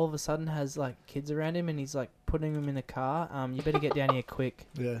 all of a sudden has like kids around him and he's like putting them in the car. You better get down here quick.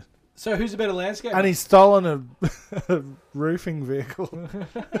 Yeah. So who's a better landscaper? And he's stolen a roofing vehicle.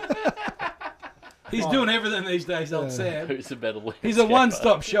 He's doing everything these days, old Yeah. Sam. Who's a better He's a landscaper?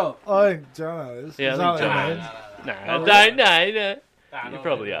 one-stop shop. I think Jono is. Yeah, Is I think that what Jono you is. mean? No. You not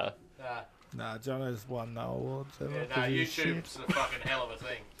probably really. are. Nah, Jono's won no awards ever. Yeah, no, 'cause he's shit. YouTube's a fucking hell of a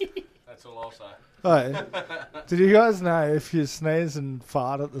thing. That's all I'll say. Hey, did you guys know if you sneeze and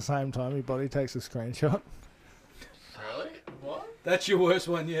fart at the same time, your body takes a screenshot? Really? What? That's your worst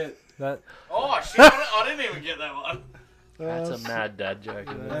one yet. That Oh shit! I didn't even get that one. That's a mad dad joke.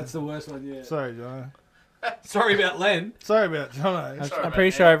 Isn't it? That's the worst one yet. Sorry, Jono. Sorry about Len. Sorry about Jono. I'm, Sorry I'm about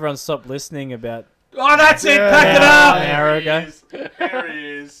pretty that. sure everyone stopped listening about. Oh, that's it. Yeah. Pack it An up. hour There ago. he is. There he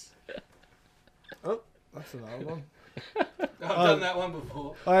is. That's another one. I've done that one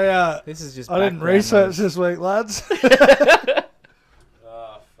before. This is just. I didn't background research noise. this week, lads.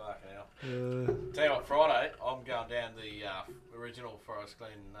 Oh fucking hell! Uh, Tell you what, Friday I'm going down the original Forest Glen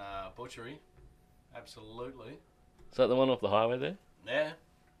butchery. Absolutely. Is that the one off the highway there? Yeah.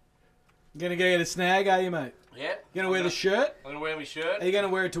 Gonna go get a snag, are you, mate? Yeah. Gonna wear the shirt? I'm gonna wear my shirt. Are you gonna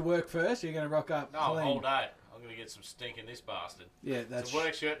wear it to work first? Or are you gonna rock up No, clean? whole day. I'm gonna get some stink in this bastard. Yeah, It's that's a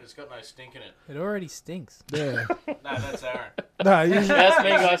work shirt that's got no stink in it. It already stinks. yeah. No, that's Aaron. No, you, That's me,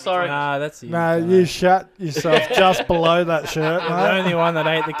 guys. Sorry. Nah, that's you. no, you shut yourself just below that shirt, You're the mate. only one that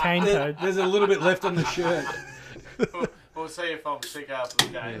ate the cane toad. There's a little bit left on the shirt. We'll see if I'm sick after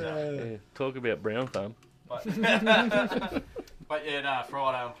the game. Yeah, talk about brown thumb. But, but yeah, no,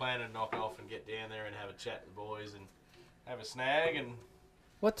 Friday I'm planning to knock off and get down there and have a chat with the boys and have a snag and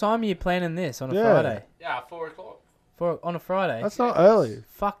What time are you planning this on a Yeah. Friday? 4:00. On a Friday? That's not early.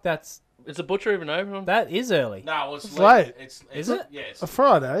 Fuck, Is the butcher even open? that is early. No, well, It's it's late. It's Is it? Yeah, it's A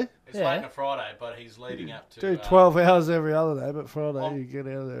Friday? Yeah. late on a Friday, but he's leading up to. Do 12 hours every other day, but Friday Oh. you get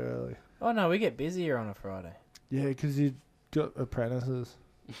out of there early. Oh no, we get busier on a Friday. Yeah, because you got apprentices.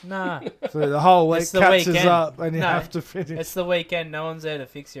 Nah, So the whole week It's the catches weekend. up and you No, have to finish. it's the weekend. No one's there to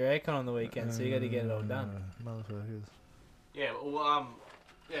fix your aircon on the weekend, so you got to get it all done. Motherfuckers. Yeah, well,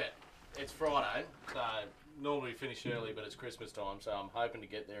 yeah, it's Friday, so normally we finish early, but it's Christmas time, so I'm hoping to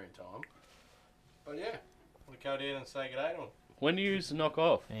get there in time. But yeah, I want to go down and say good day to him. When do you knock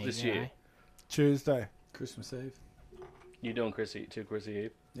off There you this go. year? Tuesday. Christmas Eve. You doing Chrissy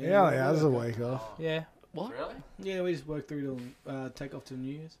Eve? He only has a week off. Yeah, What? Really? Yeah, we just work through to take off to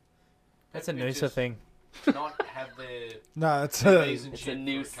New Year's. that's a People Noosa just thing. Not have their No, it's TVs and It's shit a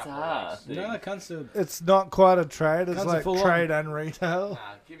new for a couple SAR of weeks. thing. No, I can't still. it's not quite a trade. It's Guns are like full on. trade and retail.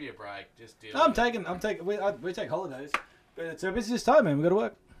 Nah, give you a break. Just deal. No, I'm with it. taking. We take holidays, but it's our busiest time, man. We got to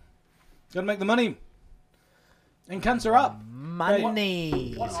work. Got to make the money. And cunts are up.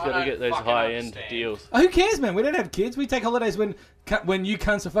 Money. What Just I got to don't get those fucking high end understand. deals. Oh, who cares, man? We don't have kids. We take holidays when you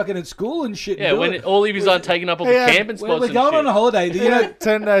cunts are fucking at school and shit. and Yeah, do when it. all of yous aren't taking up all the Yeah, camping spots We're and going shit. on a holiday. You You know, know,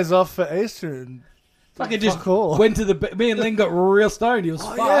 10 days off for Easter and fucking just fuck all. went to the. Me and Len got real stoned. He was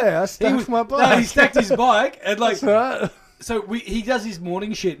Oh, fucked. yeah, I He stacked was- my bike. No, he stacked his bike and like. That's right. So he does his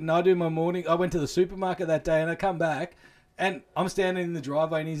morning shit, and I do my morning. I went to the supermarket that day, and I come back, and I'm standing in the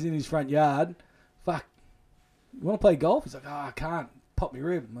driveway, and he's in his front yard. Fuck, you want to play golf? He's like, oh, I can't. Pop me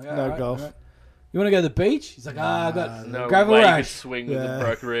rib. I'm like, No "All right, golf. all right." You want to go to the beach? He's like, I got No gravel way you could rash. swing with Yeah. a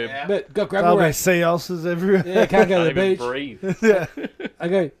broke rib. Yeah. But got There'll gravel be rash. sea ulcers everywhere. Yeah, can't go to Can't the even beach. breathe. Yeah. I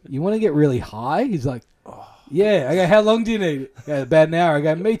go, you want to get really high? He's like, yeah. I go, how long do you need? I go, about an hour. I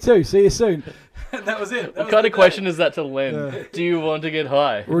go, me too. See you soon. And that was it. What kind of question is that to Len? Yeah. Do you want to get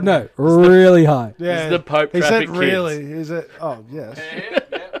high? Or no, really high. Yeah. This is the Pope he traffic said kids. really. He said, oh, yes. Yeah,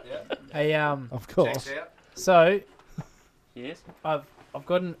 yeah. Hey, Of course. Checks out. so Yes. I've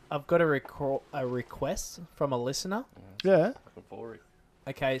got a request from a listener. Yeah. Fucking boring.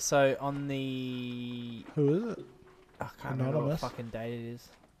 Okay, so on the Who is it? I can't remember what Anonymous. fucking date it is,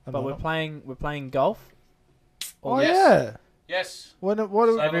 but we're Anonymous. playing golf. Oh, Yes. yeah. Yes. What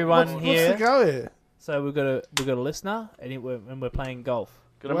So Everyone what's- here. What's the go here? So we've got a listener, and we're playing golf.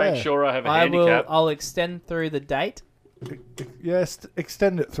 Gotta Where? make sure I have a handicap. I'll extend through the date. Yes,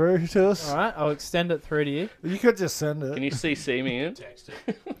 extend it through to us. All right, I'll extend it through to you. You could just send it. Can you CC me in? Text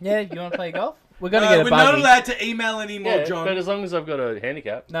it. Yeah, you want to play golf? We're gonna No, get a we're not buggy. allowed to email anymore, Yeah, John. but as long as I've got a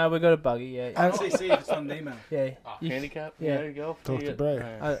handicap. No, we got a buggy. Yeah, I'll CC if it's on an email. yeah. Oh, You- Handicap? Yeah. Yeah, golf. Talk You to get-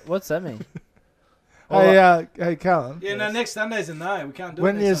 Bray. what's that mean? Hey, Callum. Yeah, no, next Sunday's a no. We can't do it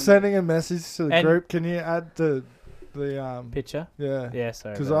When next you're Sunday. sending a message to the And- group, can you add the Picture. yeah? Yeah,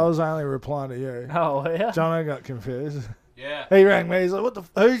 sorry. Because about I was only replying to you. that. Oh yeah. Jono got confused. Yeah. He rang me. He's like, "What the?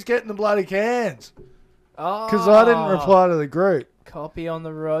 Who's getting the bloody cans?" Oh. Because I didn't reply to the group. Copy on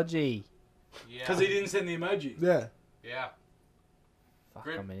the Rogie. Yeah. Because he didn't send the emoji. Yeah. Yeah. Fuck,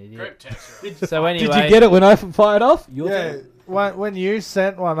 Group, I'm an idiot. group text. So anyway, Did you get it when I fired off? Your Yeah. turn. When you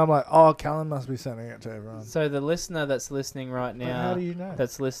sent one, I'm like, "Oh, Callum must be sending it to everyone." So the listener that's listening right But how now, do you know?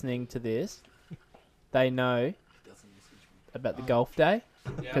 that's listening to this, they know about the golf day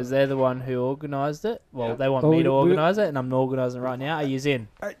because they're the one who organised it. Well, they want Well, me to we- organise it, and I'm organising it right now. Are you in?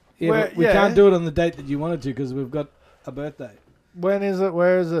 Yeah, Where- but we yeah. can't do it on the date that you wanted to because we've got a birthday. When is it?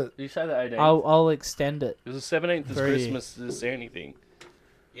 Where is it? Did you say the 18th? I'll extend it. Because the 17th is For you. Christmas. Is there anything?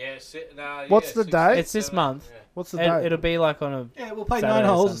 Yeah, no, What's the date? It's this month. Yeah. What's the And date? it'll be like on a. Yeah, we'll play Saturday, 9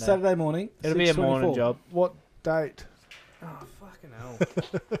 holes Sunday. Saturday morning. It'll be a 6:24. morning job. What date? Oh fucking hell!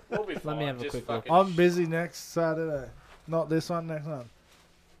 We'll be fine. me have a Just quick look. fucking I'm busy next Saturday. Not this one. Next one.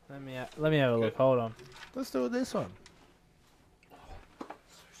 let me have a look. Hold on. Let's do it this one.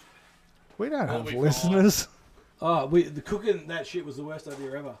 We don't We'll have be listeners. Oh, the cooking that shit was the worst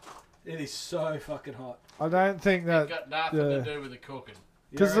idea ever. It is so fucking hot. I don't think It's that got nothing yeah. to do with the cooking.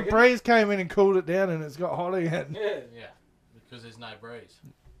 You because the reckon? breeze came in and cooled it down and it's got hot again. Yeah. Yeah, because there's no breeze.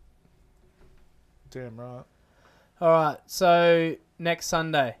 Damn right. All right. So next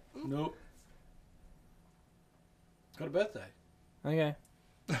Sunday. Nope. Got a birthday. Okay.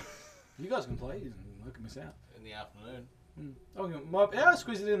 You guys can play. You can miss out. In the afternoon. I'll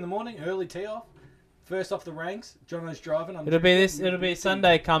squeeze it in the morning. Early tee off. First off the ranks. Jono's driving. I'm It'll be drinking. this. It'll be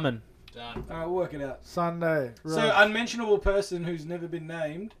Sunday coming. Done. All right, we'll work it out. Sunday. Right. So, unmentionable person who's never been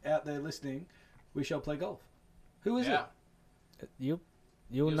named out there listening, we shall play golf. Who is Yeah. You'll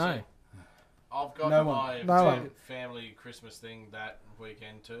You'll know. see. I've got No my one. No one. family Christmas thing that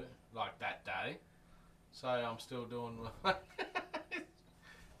weekend too, like that day. So I'm still doing my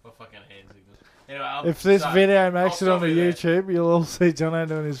fucking hand signals. Anyway, if this so, video I'll makes it still onto be there. YouTube, you'll all see Jono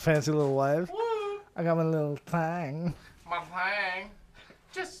doing his fancy little wave. Woo! I got my little thing. My thing.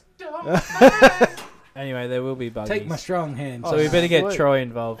 Just do my thing. Anyway, there will be it? buggies. Take my strong hand. So we better get sweet. Troy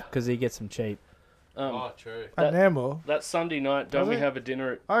involved because he gets them cheap. Oh, true. At Namble. That Sunday night, don't Does we it? have a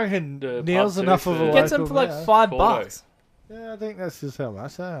dinner at... I reckon The Neil's pub enough too of a for- He local gets them for like now. $5. Porto. Yeah, I think that's just how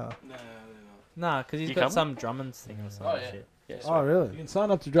much they are. No, Nah, because he's You got coming? some Drummond's thing or some Oh, yeah. shit. Yeah, Oh, You really? can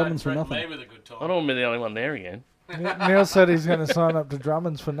sign up to Don't Drummond's for threaten nothing. me with a good time. I don't want to be the only one there again. Neil said he's going to sign up to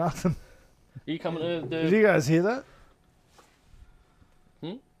Drummond's for nothing. Are you coming to Did the... you guys hear that?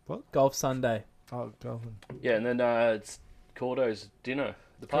 Golf Sunday. Oh, Goldman. Yeah, and then it's Cordo's dinner.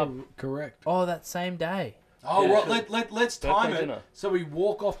 The pub. Correct. Oh, that same day. Oh, Yeah. right. Let's time Birthday it. dinner. So we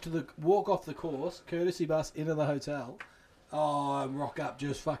walk off the course, courtesy bus into the hotel. Oh, and rock up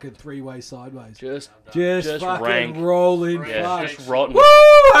just fucking 3-way sideways. Just Just fucking rank. rolling Yeah, fast. just rotten. Woo!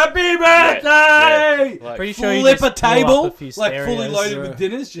 Happy birthday! Like, Pretty sure you Flip just a blew up table, a few like fully stereos. loaded with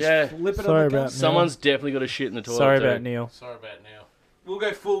dinners. Just Yeah. flip it Sorry on the about cup. that. someone's definitely got a shit in the toilet. Sorry too. about Neil. Sorry about now. We'll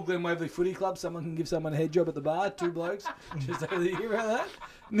go full Glen Waverley Footy Club. Someone can give someone a head job at the bar. 2 blokes. Just over the hear about that?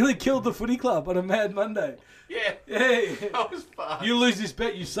 Nearly killed the footy club on a Mad Monday. Yeah, Hey, that was fun. you lose this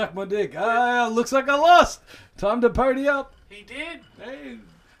bet, you suck my dick. Ah, looks like I lost. Time to pony up. He did. Hey,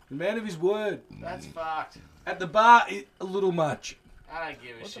 the man of his word. That's fucked. At the bar, a little much. I don't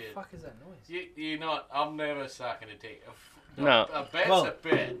give a What the shit. fuck is that noise? You're not. I'm never sucking a dick. No. A bet's Well, a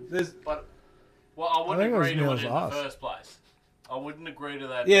bet. There's, But well, I wouldn't think it was agree to Neil's it in ass. the first place. I wouldn't agree to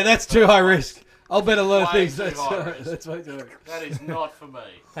that. yeah, in that's the too first high place. risk. I'll bet a lot of Way things. too That's high risk. that's way too high risk. That is not for me.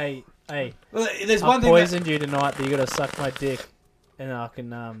 Hey, Well, there's I one thing. That, poisoned you tonight, but you got to suck my dick, and I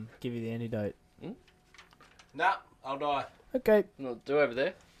can give you the antidote. Nah, I'll die. Okay, No, do over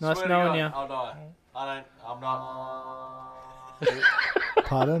there. nice Swear to knowing God, you. I'll die. I'm not.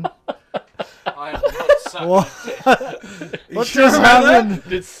 Pardon? I am not sucking What? a dick. What sure just about that? happened?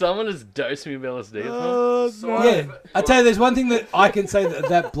 Did someone just dose me with LSD? Oh, Sorry, no. yeah, but- I tell you, there's one thing that I can say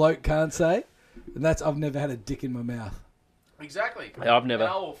that bloke can't say, and that's I've never had a dick in my mouth. Exactly. Yeah, I've never.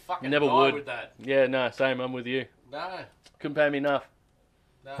 And I will fucking Never die would. with that. Yeah, no, same. I'm with you. No. Couldn't pay me enough.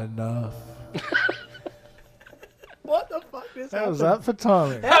 No. Enough. What the fuck is How was that for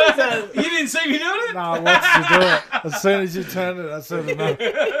timing? You didn't see me doing it? No, I watched you do it. As soon as you turned it, I said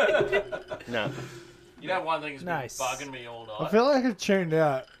enough. No. You know one thing that's Nice. been bugging me all I night? feel like I tuned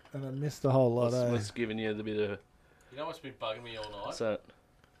out and I missed a whole lot. What's, Eh? what's giving you the bit of... You know what's been bugging me all night? What's that?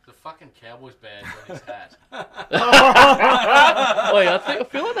 The fucking Cowboys badge on his hat. Wait, I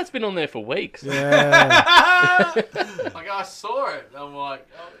feel like that's been on there for weeks. Yeah. Like, I saw it. I'm like,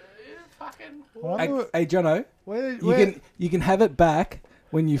 oh, yeah, fucking... Wonder- Hey, Jono, where, you can have it back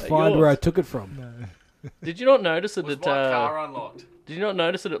when you find yours. where I took it from. Did you not notice it Was at... my car unlocked? Did you not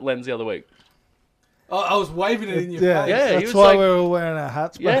notice it at Lens the other week? Oh, I was waving it in your Yeah, face. Yeah, he that's was why like- we were wearing our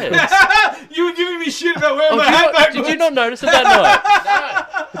hats back. Yeah. You were giving me shit about wearing Oh, my did, you hat not, back. did you not notice it that night?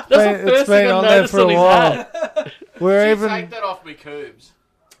 No. That's the It's first been thing I on there noticed for a on his while. hat. We're You even. take that off me, Coobs.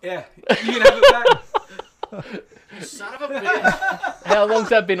 Yeah, you can have it back. You son of a bitch. How long's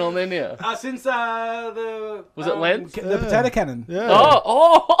that been on there now? Since the Was it Lens? the potato cannon. Yeah.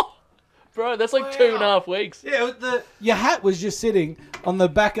 Oh! Bro, that's like 2.5 weeks. Yeah, your hat was just sitting on the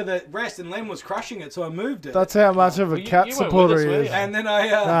back of the rest, and Len was crushing it, so I moved it. That's how much of a Well, you cat weren't with supporter us, he were is. you? and then I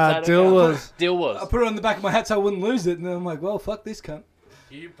Nah, Dill was. Dill was. put it on the back of my hat so I wouldn't lose it, and then I'm like, well, fuck this cunt.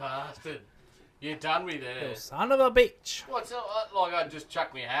 You bastard. You done me there. Son of a bitch. What's like I'd just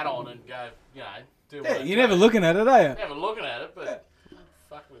chuck my hat on and go, do Yeah, what I you're do. never looking at it, are you? Never looking at it, but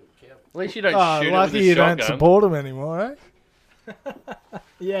fuck with the cow. At least you don't Oh, shoot it with lucky a you don't shotgun. support him anymore, eh?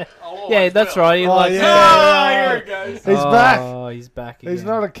 Yeah. Oh, Yeah, I that's will. right. He Oh, likes yeah. Here it goes. He's back. Oh, he's back again. He's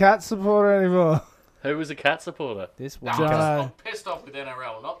not a cat supporter anymore. Who was a cat supporter? This Nah, one. Jono. I'm pissed off with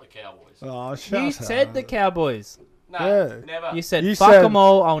NRL, not the Cowboys. Oh, shut You up. said the Cowboys. No, Yeah. never. You said You fuck said- them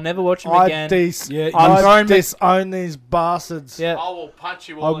all. I'll never watch them again. Yeah, I'm I throwing me- disown these bastards. Yeah. I will punch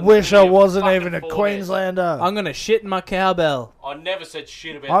you I all. in wish the I middle of wasn't fucking even a forehead. Queenslander. I'm gonna shit in my cowbell. I never said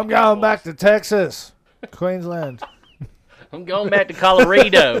shit about I'm the going Cowboys. back to Texas. Queensland. I'm going back to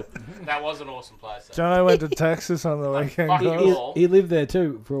Colorado. That was an awesome place. though. Jono went to Texas on the weekend. fucking guys. ill. He lived there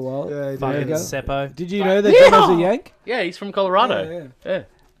too for a while. Yeah, he Fucking did. go. Seppo. Did you know that Jono's a Yank? Yeah, he's from Colorado. Yeah, yeah. Yeah.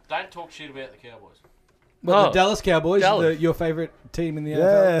 Don't talk shit about the Cowboys. Well, the Oh, Dallas Cowboys, Dallas. your favourite team in the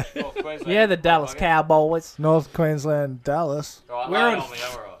NFL. Yeah. Oh, Queensland. Yeah, the Dallas Okay. Cowboys. North Queensland, Dallas. All right, We're lay on- it on me.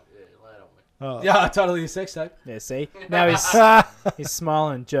 All right. Yeah, lay it on me. Oh. Yeah, totally a sex tape. Yeah, see? Now he's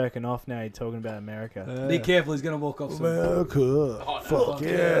smiling and jerking off now he's talking about America. Be careful, he's going to walk off soon. America. Oh, no. Fuck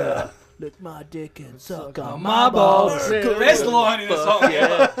yeah. Lick my dick and suck on My balls. Best line in the song.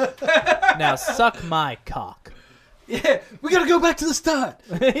 Yeah. Now suck my cock. Yeah, we got to go back to the start.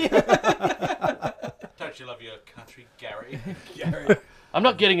 Don't you love your country, Gary? I'm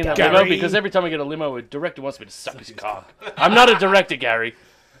not getting in that Gary. limo because every time I get a limo, a director wants me to suck his cock. I'm not a director, Gary.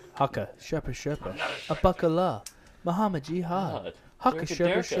 Haka, Sherpa Sherpa. Abakala. Muhammad Jihad. Haka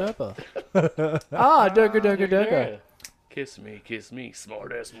Sherpa Sherpa. Ah, Durga Durga Durga. Kiss me,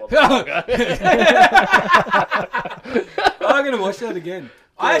 smart ass motherfucker. I'm going to watch that again.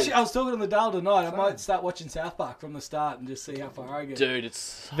 I was talking on the dial tonight. I might start watching South Park from the start and just see how far I get. Dude,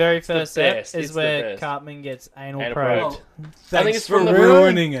 it's Very the first step best. is It's the where best. Cartman gets anal Anal probed. probed. Oh, I thanks think it's for from the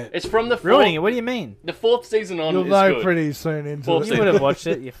ruining it. It's from the fourth, Ruining it? What do you mean? The fourth season on You'll is know good. pretty soon into Fourth it. You would have watched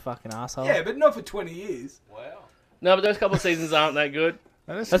it, you fucking asshole. Yeah, but not for 20 years. Wow. No, but those couple of seasons aren't that good.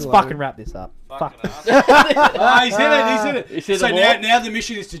 Let's fucking wrap this up. Fuck. Fucking ass. Oh, he's hit it. He's hit it. He's hit so the now, wall. now the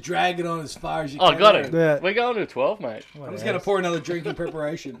mission is to drag it on as far as you Oh, can. got it. Yeah. We're going to 12, mate. I'm just going to pour another drink in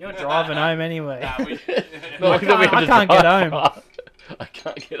preparation. You're driving home anyway. Nah, we, No, I can't get home. I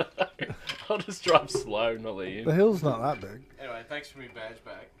can't get home. I'll just drive slow, not let you The in. hill's not that big. anyway, thanks for me badge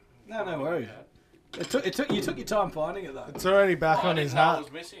back. No worries. You took your time finding it though. It's already back I on didn't his know it hat.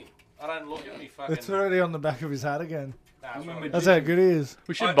 was missing. I don't look at me fucking. It's already on the back of his hat again. Nah, it's I'm a right. That's how good he is.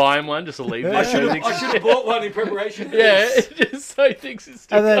 We should buy him one just to leave I there. I should have bought one in preparation. Yeah, just so he thinks it's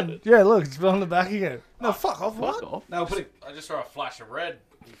still And got then, it. yeah, look, it's on the back again. No, fuck off. Fuck What? off. No, put it. I just saw a flash of red.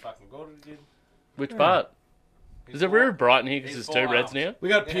 You fucking got it again. Which part? Is it very bright in here because He's there's two four reds arms. now? We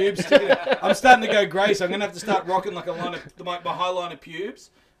got pubes sticking out. I'm starting to go grey, so I'm gonna have to start rocking like a line of my high line of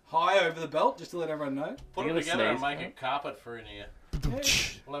pubes high over the belt, just to let everyone know. Put You them gonna together and sneeze, make a carpet for in here.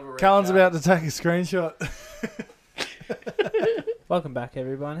 We'll have a red Callan's carpet. about to take a screenshot. Welcome back,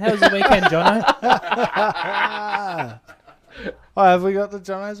 everyone. How was the weekend, Jono? Oh, have we got the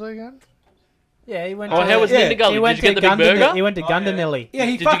Jono's weekend? Yeah, he went. Oh, to, how was Yeah, Nindigully? He Did went you get to the big burger? He went to Oh, yeah. Gundinilly. Yeah,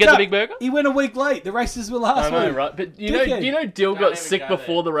 he Did you fucked get the up. big burger? He went a week late. The races were last I know, week. right? But Dickhead. you know, Dill Don't got even sick go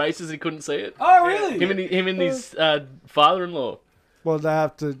before there. the races. He couldn't see it. Oh, really? Him and his father-in-law. Well, they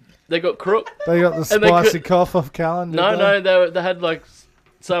have to. They got crook. They got the And they spicy could- cough off Callan. No, they had like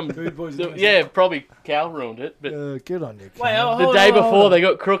some. Food poisoning or Yeah, probably Cal ruined it. But Good on you. Wait, Callan. the hold day on, hold before, on. they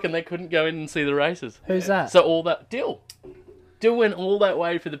got crook and they couldn't go in and see the races. Who's that? So all that Dill went all that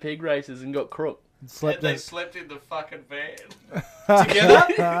way for the pig races and got crook. Slept They in. slept in the fucking van.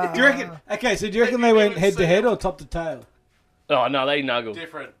 Together? Do you reckon? Okay, so do you reckon they went head to head or top to tail? Oh no, they nuggled.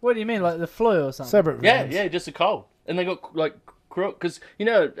 Different. What do you mean, like the flu or something? Separate Yeah, vans. yeah, just a cold, and they got like crook because you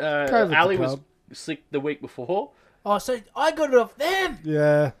know COVID's Ali a was cold. sick the week before. Oh, so I got it off them.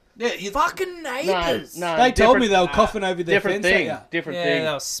 Yeah. Yeah, you Fucking No, neighbours. no, They told me different- they were coughing over their different fence. thing, At different Yeah, thing.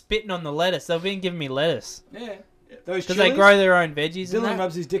 they were spitting on the lettuce. They've been giving me lettuce you. Yeah. Those because they grow their own veggies and Dylan that.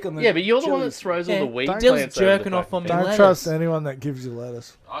 rubs his dick on the Yeah, but you're the one that chilies. throws Yeah, all the weed don't- Dill's plants over the jerking off fucking on me. thing. Don't lettuce. trust anyone that gives you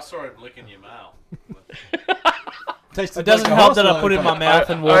lettuce. I saw him licking your mail. Tasted It doesn't like a help that I horse put it in my lollipop. mouth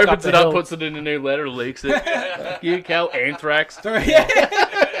and walk up Opens the it up, hill. puts it in a new letter, leaks it. You Cal anthrax. Yeah.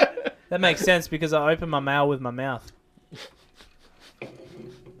 That makes sense because I open my mail with my mouth.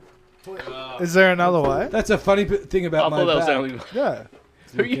 Is there another way? That's a funny thing I about my thought that was bag. only Yeah.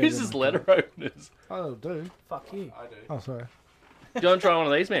 who uses letter openers. Oh, do. Fuck you. I do. Oh, sorry. Do you want to try one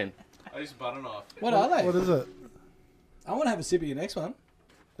of these, man? I use a butter knife. What are they? What is it? I want to have a sip of your next one.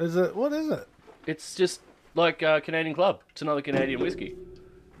 Is it? What is it? It's just like Canadian Club. It's another Canadian whiskey.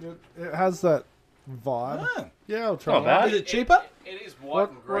 It has that vibe. Ah. Yeah, I'll try. Not bad. Is it cheaper? It is white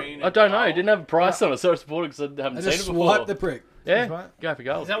and green. I don't know. It didn't have a price on it, so I supported because I haven't I seen just it before. swipe the prick. Yeah, Right. go for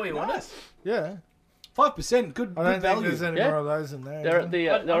gold. Is that what you wanted? Nice. Yeah. 5%, good, I don't good think value. there's any Yeah. more of those in there. They're is at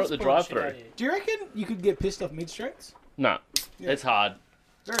there? the they're at the drive-through. Do you reckon you could get pissed off mid-strengths? No, Yeah. it's hard.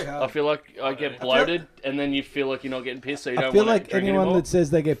 Very I hard. feel like I get bloated, and then you feel like you're not getting pissed, so you I don't feel want like to drink anyone anymore. that says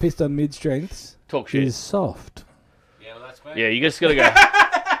they get pissed on mid-strengths Talk shit. is soft. Yeah, well, that's me. Yeah, you just gotta go.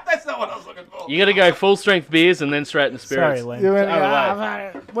 That's not what I was looking for. You gotta go full strength beers and then straight in the spirits. Sorry, Len. You went, Oh,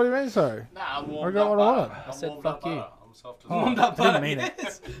 right. what do you mean, sorry? Nah, I'm I warmed got up what I butter. want. I'm said warmed fuck up you. butter. I'm soft as Warmed well. up I didn't butter. mean it.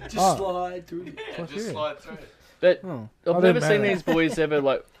 Yes. Just Oh. slide through. Yeah, Fuck just you. slide through. But Oh. I've I never didn't seen know these boys ever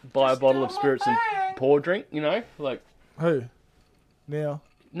like buy a bottle of spirits and pour drink. You know, like Who? Neil.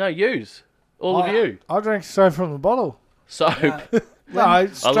 no, use all of you. I drink straight from the bottle. So No, I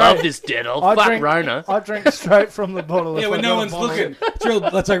straight. love this deadle. I Fuck drink- Rona. I drink straight from the bottle. Yeah, if when I no got a one's bottle. looking. It's real,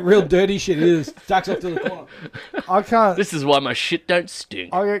 that's like real dirty shit. It is. Ducks off to the corner. I can't. This is why my shit don't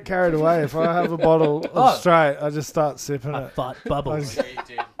stink. I get carried away. If I have a bottle of Oh. straight, I just start sipping I it. fart bubbles. Yeah,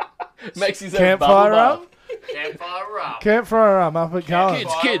 you did. Makes his own Campfire bubble rum? bath. Campfire rum. Campfire rum up at Cullen.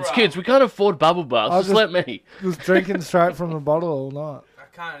 Kids, we can't afford bubble baths. I'll Just let me. Just drinking straight from the bottle all night.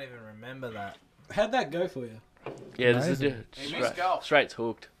 I can't even remember that. How'd that go for you? Yeah, this is Amazing. He missed golf. straight's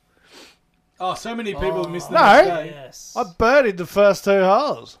hooked. Oh, so many people missed the No. next day. Yes. I birdied the first two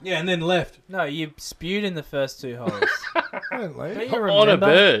holes. Yeah, and then left. No, you spewed in the first two holes. I didn't leave. Don't you On a remember?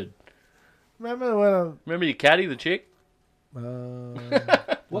 bird. Remember when Remember your caddy, the chick?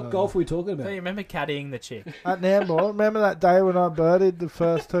 What golf are we talking Don't you about? remember caddying the chick? at Nambour? Remember that day when I birdied the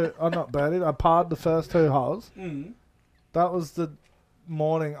first two? Oh, not birdied. I parred the first two holes. Mm. That was the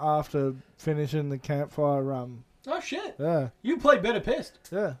morning after finishing the campfire rum. Oh, shit. Yeah, You play better pissed.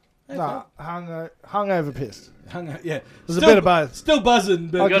 yeah. Yeah, Nah, hungover pissed. Yeah. It was a bit of both. Still buzzing,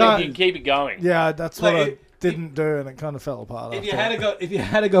 but I You gotta can't- keep it going. Yeah, that's Like, what I if- didn't do, and it kind of fell apart. if you after.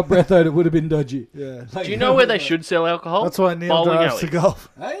 had got breathoed, it would have been dodgy. Yeah. Like, Do you know where they should sell alcohol? That's why Neil Bowling drives alley. to golf.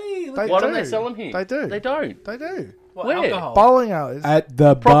 Hey, look They Why do. don't they sell them here? They do. They don't. They do. What, Where? alcohol? Bowling alleys. at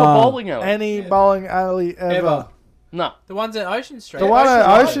the Proper bar. bowling alley. Any bowling alley ever. Ever. No, The ones at Ocean Street. The one at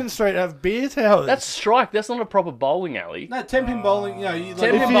Ocean Ocean Street have beer towers. that's strike. That's not a proper bowling alley. No, 10-pin bowling. You know, you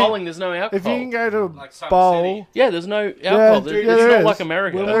Ten If pin you- bowling, there's no if alcohol. you can go to a Like Sun bowl. City. Yeah, there's no alcohol. Yeah, There- yeah, it's there not is. like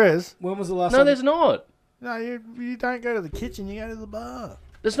America. Well, there is. When was the last No, time? there's not. No, you don't go to the kitchen. You go to the bar.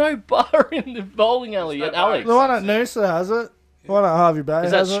 There's no bar in the bowling alley There's at no bar. Alex. The one at Noosa has it. The one at Harvey Bay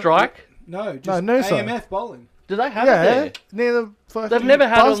Is that has it. strike? No, just No, Noosa. AMF bowling. Do they have Yeah, it there? near the fucking They've never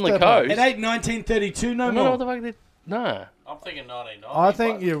had it bus on the depot. coast. It ain't 1932 no I don't know more. what the fuck they. Nah. I'm thinking 1990. I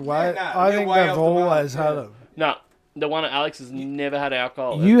think you're way. Yeah, nah, I you're think way they've off the mark, always had yeah. them. No. The one at Alex has never had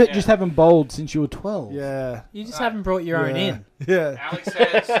alcohol. You Yeah. just haven't bowled since you were 12. Yeah. You just haven't brought your own Yeah. in. Yeah. Alex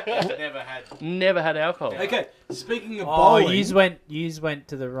has never had. Never had alcohol. Okay, speaking of Oh, bowling. yous went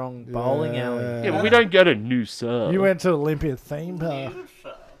to the wrong bowling alley. Yeah, but we don't go to Noosa. You went to Olympia theme park.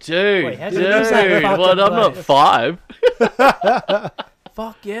 Dude, Wait, how dude. did you use that fucking Well, I'm not place? 5.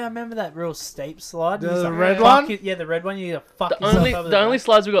 Fuck yeah, I remember that real steep slide. The You just, like, red fuck one? it- yeah, the red one. You gotta fuck The yourself only over the only back.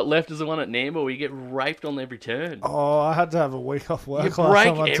 slides we got left is the one at Nambour where you get raped on every turn. Oh, I had to have a week off work. You last break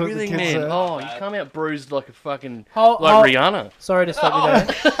time I took the everything, kids man. there. Oh, you come out bruised like a fucking Hold- like hold- Rihanna. Sorry to stop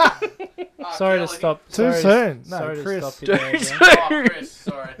you there. Sorry to stop. Too sorry, soon. No, sorry Chris. to stop you there. Dude, Again. Oh, Chris,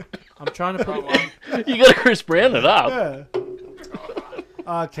 sorry. I'm trying to Wrong put. one. you got to Chris Brown it up. Yeah.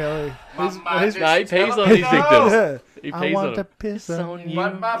 Ah, Kelly. Mama, he's- No, he pees on No. his victims. Yeah. He I pees on want to them. piss Piss on on you. you.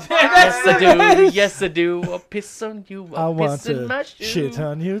 My Yes, I do. Yes, I do. I'll piss on you. I I'll want piss in my to shoe. shit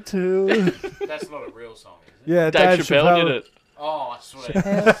on you too. That's not a real song, is it? Yeah, Dave Chappelle did it. Oh, I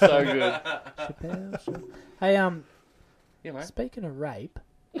swear. So good. Hey, Yeah, mate. speaking of rape,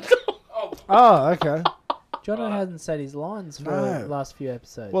 Oh, Oh, okay. Jono hasn't said his lines for No. the last few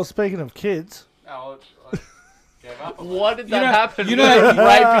episodes. Well, speaking of kids, no, I gave up on Why did that know- happen? you know- with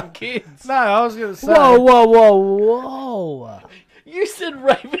raping kids. no, I was gonna say. whoa, whoa, whoa, whoa! You said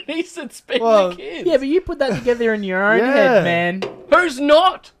rape and he said speaking Well, of kids. Yeah, but you put that together in your own Yeah. head, man. Who's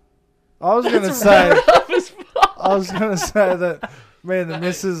not? I was gonna That's say. tough as fuck. I was gonna say that me and the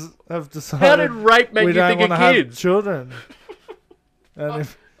missus have decided How did rape make we you don't think want of to have kids? children. And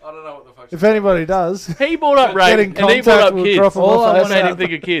I don't know what the fuck. if anybody does, He brought up get rape in and he brought contact, up we'll kids. drop them All off I our made him side.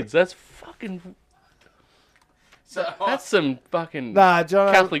 think of kids. That's fucking. So, That's some fucking Nah,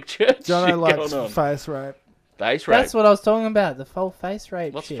 Jono, Catholic church shit Jono likes going on. face rape. Face rape. That's what I was talking about. The full face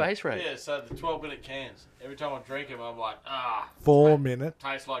rape. What's shit. face rape? Yeah, so the 12-minute cans. Every time I drink them, I'm like, 4 minute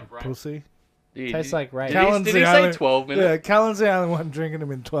tastes like rape. pussy. Tastes like rape. Callan's Did he the say only- 12 minutes? Yeah, Callan's the only one drinking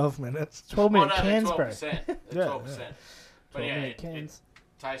them in 12 minutes. 12-minute Oh, no, cans, they're bro. 12%. They're Yeah, 12%. But yeah, 12-minute it cans.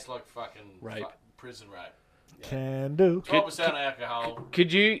 tastes like fucking Rape. prison rape. Can do. 12% alcohol,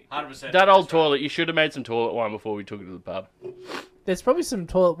 Could you... 100% That old face rape. toilet, you should have made some toilet wine before we took it to the pub. There's probably some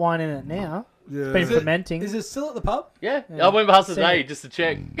toilet wine in it now. Yeah. It's been fermenting. Is it still at the pub? Yeah. Yeah. I went past Seen today it. just to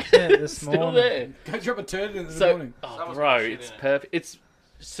check. Yeah, this Still morning. there. Go drop a turd in the So, morning. oh, Someone's bro, got shit it's in it. perfect. It's,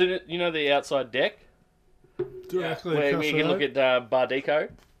 you know the outside deck? Directly Where across you the can look road. at Bardeco.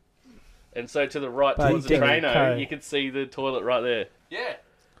 And so to the right Bar towards the Deco. trainer, you can see the toilet right there. Yeah.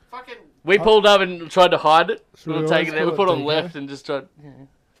 Fucking, We pulled up and tried to hide it. Should We we were taking always it. We call put it on Deco? left and just tried.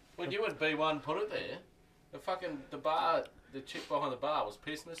 when you and B1 put it there, the chick behind the bar was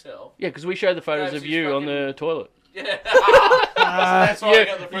pissing herself. Yeah, because we showed the photos No, of she's you on fucking- the toilet. Yeah. That's why I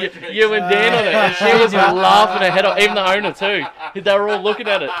got the free drinks. You and Dan on it. And she was laughing her head off. Even the owner too. They were all looking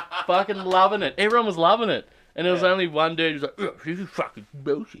at it, fucking loving it. Everyone was loving it. And there was only one dude who was like, "Ugh, this is fucking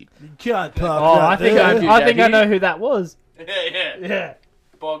bullshit." Can't park Oh, that I think there. I do I that think I here. know who that was. Yeah. Yeah.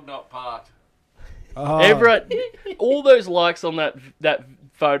 Bog not parked. Oh. Everyone, all those likes on that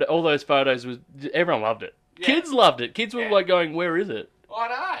photo, all those photos was everyone loved it. Yeah. Kids loved it. Kids were Yeah. like going, "Where is it?" I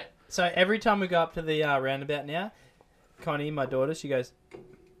know. So every time we go up to the roundabout now, Connie, my daughter, she goes,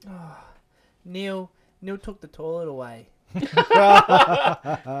 oh, Neil took the toilet away.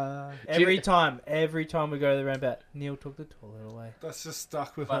 every time we go to the roundabout, Neil took the toilet away. That's just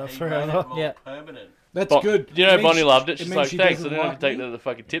stuck with But her he made forever. it more Yeah. permanent. That's Bon- good. You know, It means Bonnie she- loved it. it She's means like, she "Thanks, I doesn't don't have like to take me. the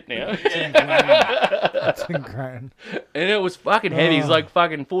fucking tip now." That's ingrained. And it was fucking heavy. It's Oh. like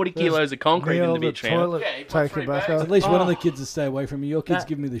fucking 40 kilos of concrete in Neil, the the bitch, man. toilet, Yeah, he put take 3 it back bags. up. At least one of the Oh. kids to stay away from me. Your kids That-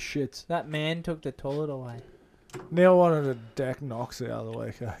 give me the shits. That man took the toilet away. Neil wanted to deck Knox the other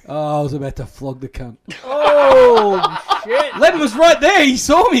week. Eh? Oh, I was about to flog the cunt. Oh, shit. Len was right there. He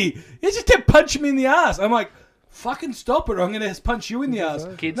saw me. He just kept punching me in the ass. I'm like, fucking stop it, or I'm going to punch you in the ass.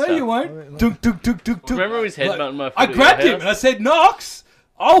 Kids No, stuff. you won't. Dunk, dunk, dunk, dunk, dunk. Remember his headbutt my foot I at grabbed your him house? and I said, Knox.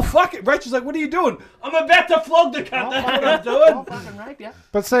 Oh, fuck it. Rachel's like, what are you doing? I'm about to flog the cunt. That's what I'm doing.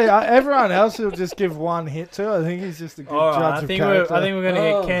 But see, everyone else will just give one hit to. I think he's just a good All right, judge I of think character. we're going to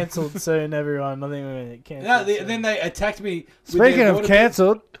Oh. get cancelled soon, everyone. I think we're going to get cancelled. No, soon. then they attacked me. with Speaking their of water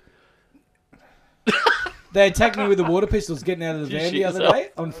cancelled, They attacked me with the water pistols getting out of the Did you van shit the other yourself? day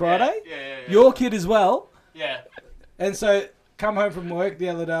on Friday. Yeah. Your kid as well. Yeah. And so come home from work the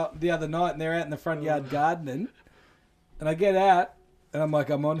other night and they're out in the front yard gardening. And I get out and I'm like,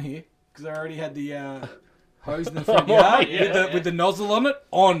 I'm on here because I already had the hose in the front yard with the nozzle on it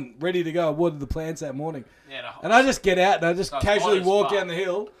ready to go. I watered the plants that morning. Yeah. And I just get out and I just That's casually hot as walk fuck. down the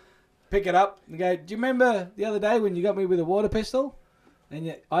hill, pick it up and go, do you remember the other day when you got me with a water pistol?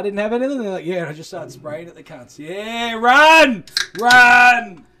 And I didn't have anything. They're like, yeah, and I just started spraying at the cunts. Yeah, run!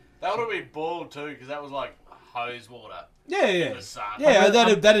 That would have been bald too, because that was like hose water. Yeah. In the sun. Yeah,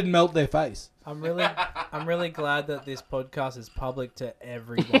 that'd melt their face. I'm really glad that this podcast is public to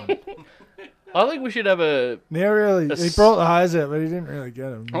everyone. I think we should have a. Neil really, he brought the hose out, but he didn't really get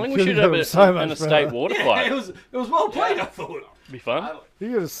him. I think He we could've should got have him so much an estate better. water Yeah, fight. it was well played, I thought. Be fun.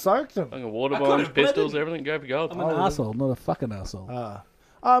 You could have soaked him. Like a water I bombs, could've, but I pistols, didn't. everything. Go for gold. I'm an asshole, not a fucking asshole.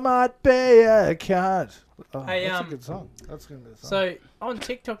 I might be a cunt. Oh, Hey, that's a good song. That's gonna be a song. So on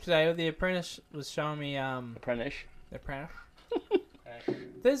TikTok today, the apprentice was showing me Apprentice. the apprentice.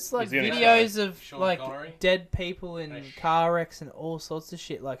 There's like He's gonna videos of Sean like Connery? dead people in Ish. car wrecks and all sorts of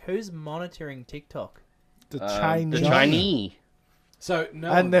shit. Like who's monitoring TikTok? the The Chinese. Chinese. So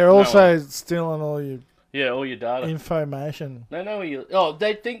no, And they're also stealing all your Yeah, all your data. information. They know you. Oh,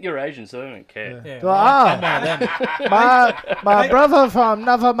 they think you're Asian, so they don't care. Yeah, They're like, I'm one of them. my brother from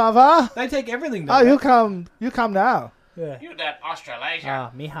another mother. they take everything. Oh, Don't you come now. Yeah. You're that Australasia.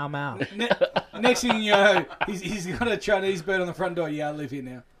 Ah, me how mao. Next thing you know, he's got a Chinese bird on the front door. Yeah, I live here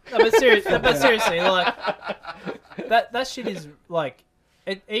now. No, but seriously, like that shit is like,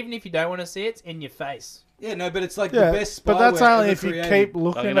 even if you don't want to see it, it's in your face. Yeah, no, but it's like Yeah, the best. but that's spyware only ever if you created. keep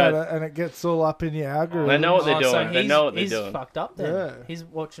looking you know- at it and it gets all up in your algorithm. They know what they're Oh, doing. so They know what they're he's doing. fucked up then. Yeah. He's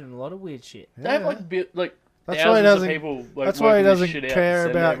watching a lot of weird shit. They have Yeah. like That's why he thousands of doesn't. people. Like, That's why he working this doesn't shit out to care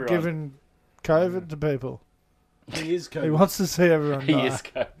send to about everyone. giving COVID to people. He is He COVID. wants to see everyone He die. is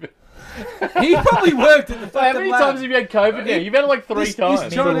COVID. He probably worked at the How fucking many lab. times have you had COVID now? You've had it like three This- times. this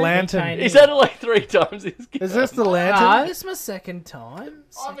The Johnny- lantern. He's had it like 3 times. Is this the Ah, lantern? this is my second time.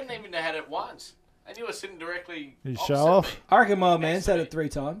 I haven't even had it once. And you were sitting directly. You opposite show off. me. I reckon my man's had it 3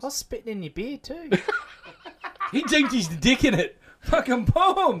 times. I was spitting in your beer too. He dinked his dick in it. Fucking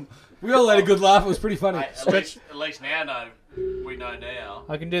boom. We all had a good laugh. It was pretty funny. Hey, at least now we know now.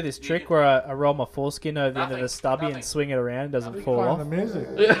 I can do this You trick can- where I roll my foreskin over the end of Nothing, the stubby nothing. and swing it around. It doesn't fall Playing off. the music.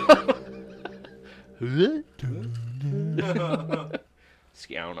 What's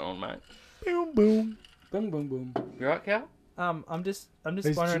going on, mate? Boom, boom. Boom, boom, boom. You right, Cal? I'm just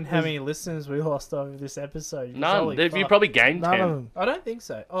He's wondering ju- how he's- many listeners we lost over this episode. None. Holy You fuck. probably gained None 10. of them. I don't think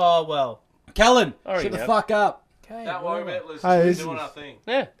so. Oh well. Kellen, Alright, shut the yeah. fuck up. Okay. Don't worry whatever. about listening. Hey, We're this doing is- our thing.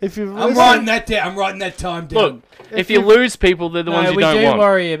 Yeah. If you've I'm listened, writing that down. I'm writing that time down. Look, if you lose people, they're the ones No, you we don't do want.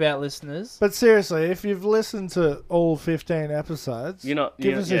 worry about listeners. but seriously, if you've listened to all 15 episodes, You're not- give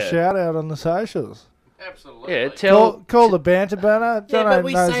you're- us a yeah. shout out on the socials. Absolutely. Yeah, tell. Call the banter banner. Yeah, Jono but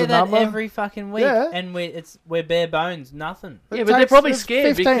we knows say the that number. every fucking week, Yeah. and we're bare bones, nothing. Yeah, It but they're takes- probably it's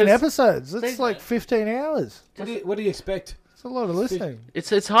scared 15 because episodes. That's they- like 15 hours. What do you expect? It's a lot of listening.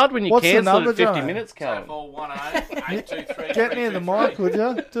 it's hard when you What's the cancel number, at 50 Jono? minutes, Cal. 0418-823-323. Get near the mic, would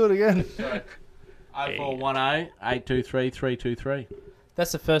you? Do it again. 0418-823-323.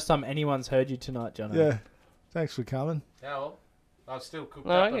 That's the first time anyone's heard you tonight, John. Yeah. Thanks for coming. Now, I've still cooked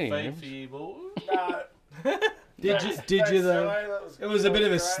No, up I a can hear feed for you, boys. Did you though? It was a bit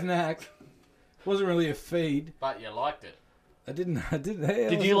of a snack. Wasn't really a feed. But you liked it. I didn't.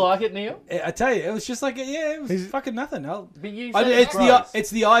 Did you like it, Neil? I tell you, it was just like it was He's- fucking nothing. But you It's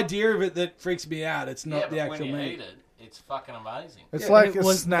the idea of it that freaks me out. It's not Yeah, the but actual when you meat. eat it, it's fucking amazing. It's Yeah, like it a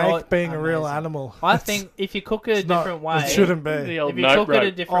was snake not being a real amazing. animal. I think if you cook it a It's not- different way, It shouldn't The be. old if you note cook it a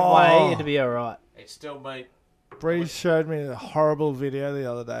rope. different Oh. way, it'd be alright. It's still meat. Bree showed me a horrible video the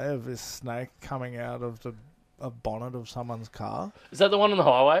other day of this snake coming out of a bonnet of someone's car. Is that the one on the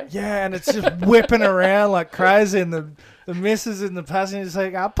highway? Yeah, and it's just whipping around like crazy, and the missus in the passenger's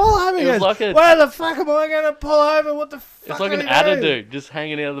like, "Oh, pull over!" He It was goes, like a- "Where the fuck am I going to pull over? What the fuck?" It's like are an you adder doing?" dude just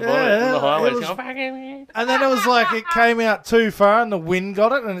hanging out of the bonnet on Yeah, the highway. it It's was- going, "Fucking-" And then it was like it came out too far, and the wind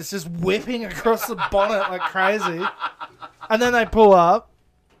got it, and it's just whipping across the bonnet like crazy. And then they pull up,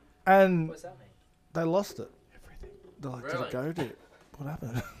 and What's that mean? they lost it. Everything. They're like, Really? "Did it go, dude? What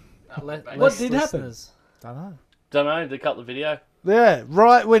happened?" What did happen? I don't know. Don't know. They cut the video. Yeah,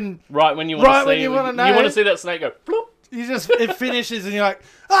 right when Right when you want Right to when see, you wanna you know. want to see that snake go. Bloop. you just it finishes, and you're like,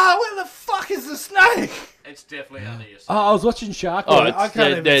 "Ah, where the fuck is the snake?" It's definitely under your Oh, I was watching Shark Oh, Week. I it's, can't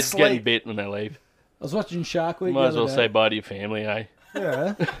they're even getting sleep. bit when they leave. I was watching Shark Week. Might the as well other say day. bye to your family, eh?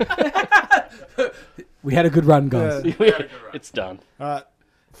 Yeah. We had a good run, guys. Yeah. It's done. All right.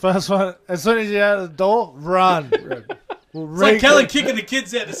 First one. As soon as you're out of the door, run. We'll It's like regroup- Kellen kicking the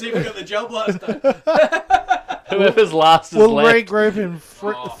kids out to see if we got the job last time. Whoever's last is We'll left. regroup in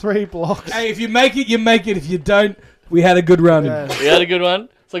 3 blocks. Hey, if you make it, you make it. If you don't, we had a good run. Yeah. We had a good one.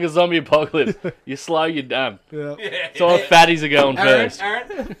 It's like a zombie apocalypse. You're slow, you're dumb. Yeah. So all fatties are going Aaron, first. Aaron,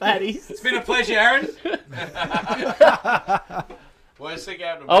 Fatties. it's been a pleasure, Aaron. Where's the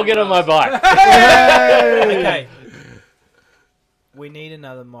gap? I'll get on my bike. Okay. We need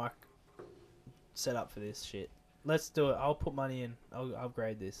another mic set up for this shit. Let's do it. I'll put money in. I'll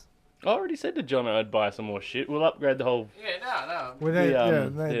upgrade this. I already said to John I'd buy some more shit. We'll upgrade the whole Yeah, no. We need, the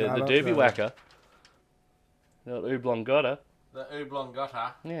that doobie up, whacker. The Oblongata. The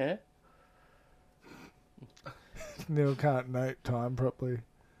Oblongata. Yeah. Neil can't note time properly.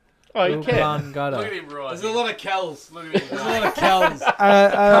 Oh, you can. Blonde Look gutter. at him right. There's a lot of Kells. Look at him. There's a lot of Kells.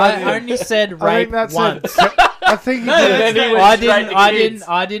 I only said I rape think that's once. it. I think you No, did. And then he went I straight didn't. to I kids. didn't.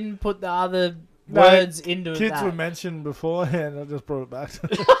 I didn't put the other No, words into Kids that. were mentioned beforehand. I just brought it back.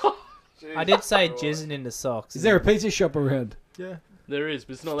 I did say jizzing into socks. Is there a pizza shop around? Yeah. There is,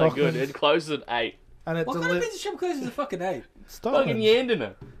 but it's not that good. Stockman's. It closes at 8. And it What kind of pizza shop closes at fucking 8? Fucking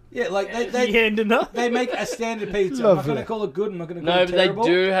Yandina. Yeah, like The they end enough. they make a standard pizza. I'm not Lovely. going to call it good. I'm not going to call No, it but they terrible.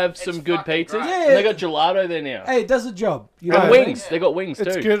 do have some good fucking pizzas. great. Yeah. And they got gelato there now. Hey, it does the job. You And know what I wings. mean? They got wings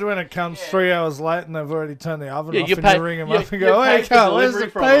It's too. good when it comes 3 hours late and they've already turned the oven Yeah, off you and pay. you ring them you- up and you go, pay "Hey, for Carl, where's the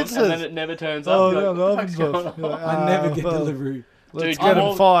delivery from 'em, and then pizzas?" it never turns Oh, up. yeah, You're the like, oven's "What's off. going You're on?" like, I never get well, delivery. Let's Dude, get I'm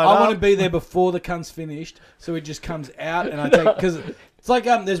them fired I up. want to be there before the cunt's finished, so it just comes out and I take because it's like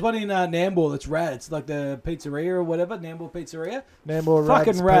there's one in Nambour that's rad. It's like the pizzeria or whatever, Nambour Pizzeria. Nambour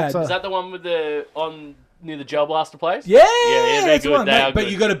Fucking Rad's rad. Pizza. Is that the one with the near the Gel Blaster place? Yeah, yeah, they're that's the good. one, They mate. are But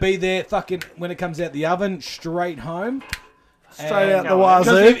good. you got to be there, fucking when it comes out the oven, straight home. Straight out the Because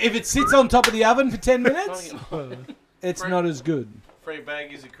wazoo. if it sits on top of the oven for 10 minutes, it's not as good. Free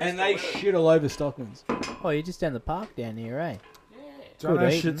baggies of crystal. And they with it. shit all over Stockman's. Oh, you're just down the park down here, eh? Jono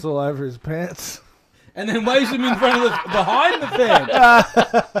Good eating. shits all over his pants. And then waves them in front of behind the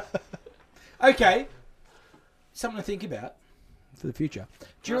fan. Okay, something to think about for the future.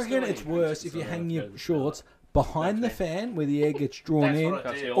 Do you reckon it's worse if you hang your shorts behind the fan where the air gets drawn That's in, what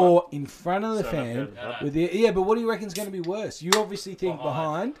I did. or in front of the So fan good. with the yeah. But what do you reckon's going to be worse? You obviously think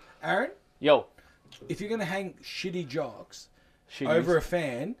behind. Aaron, Yo, if you're going to hang shitty jocks shit. over a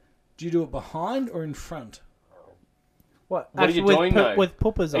fan, do you do it behind or in front? What? What are you Actually, doing, though? with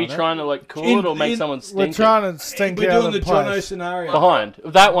poopers Are on you it? trying to like cool In- it or make in- someone We're stink? trying to stink We're out doing the of Jono place. scenario. Behind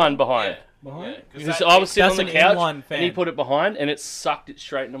that one behind. Behind? Yeah, Because I was sitting That's on the an couch inline and fan. he put it behind and it sucked it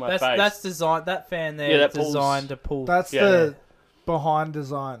straight into my face. That's designed. That fan there Yeah, is that pulls- designed to pull. That's Yeah. the behind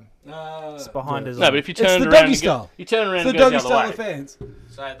design. it's behind Yeah. design. no, but if you It's turn the it around, doggy and go, style. you turn around It's the and go doggy the style other of way. fans.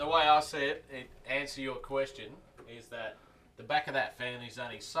 So the way I see it, answer your question, is that the back of that fan is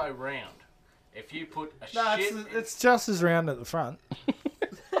only so round. If you put a No, shit... it's just as round at the front.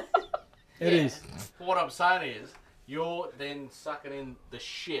 It is. What I'm saying is, you're then sucking in the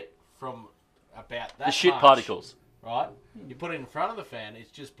shit from about that The shit much, particles. right? You put it in front of the fan, it's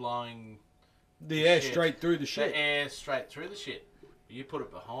just blowing The air shit. straight through the shit. the air straight through the shit. You put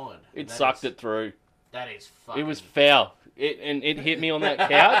it behind. and It that sucked is- it through. That is fucking... It was foul. It hit me on that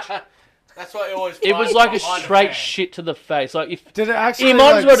couch. That's why you always... It was play like a behind the straight fan. shit to the face. Like if Did it actually might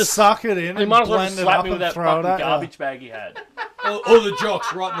as like, well just- suck it in he and might as well blend just it slap up me with and that throw it fucking at you? garbage bag he had. All the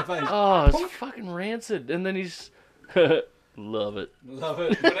jocks right in the face. Oh, it's fucking rancid. And then he's love it. Love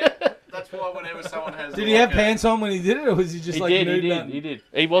it. That's why whenever someone has... Did he have pants on when he did it, or was he just He like did. nude He did. nothing? He did.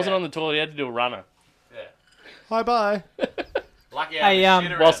 He wasn't Yeah. on the toilet. He had to do a runner Yeah. Hi, bye. Lucky Hey, I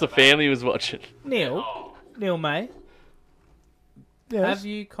had a shitter whilst the out the back. family was watching. Neil, Oh. Neil, mate, Yes. have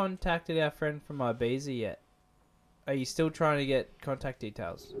you contacted our friend from Ibiza yet? Are you still trying to get contact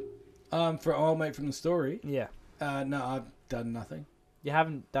details? For old mate from the story. Yeah, No, I've done nothing. you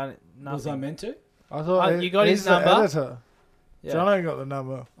haven't done it. Nothing. Was I meant to? I thought You got his he's the number? editor. Yeah. Jono got the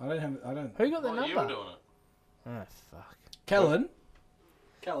number. I don't. Who got the Well, you were number? doing it. Oh fuck. Kellen.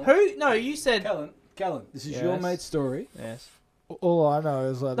 Who? No, you said Kellen. This is your Yes. mate's story. yes. All I know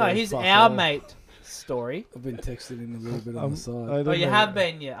is that. No, he's our mate. Story. I've been texting him a little bit on the side. Oh, you have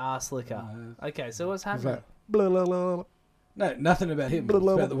been, you ass licker. Okay, so what's He's happening? like, blah, blah, blah. No, nothing about him. It's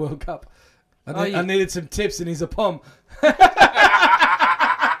about the World Cup. I you- needed some tips, and he's a pom.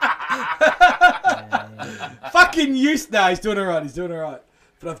 Fucking used. No, he's doing all right.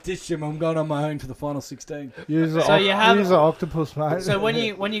 But I've ditched him. I'm going on my own for the final 16. Use the So you have- use the octopus, mate. So when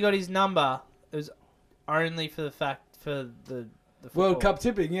you got his number, it was only for the fact for the football. World Cup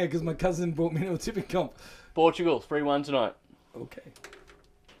tipping, yeah, because my cousin brought me to a tipping comp. Portugal 3-1 tonight. Okay.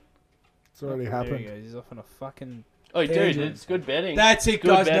 It's already There he happened. goes. He's off on a fucking. Oh, dude, Tangent. it's good betting. That's it, Good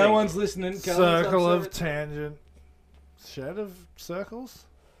guys. No betting. one's listening. Circle of upset. tangent. Shed of circles?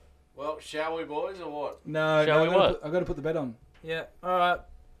 Well, shall we, boys, or what? No, Shall no, we I got to put the bet on. Yeah. All right.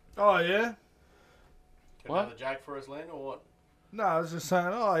 Oh, yeah? Can What? another joke for us, Len, or what? No, I was just saying,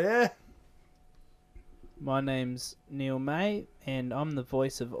 oh, yeah. My name's Neil May, and I'm the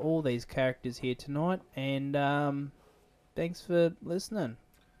voice of all these characters here tonight. And thanks for listening.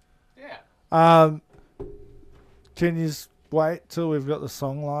 Yeah. Can you wait till we've got the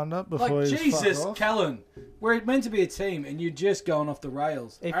song lined up before Like, you Jesus, fuck off? Callan. We're meant to be a team, and you're just going off the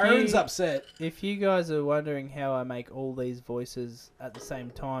rails. If Aaron's you- upset. If you guys are wondering how I make all these voices at the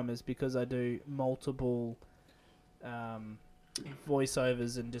same time, is because I do multiple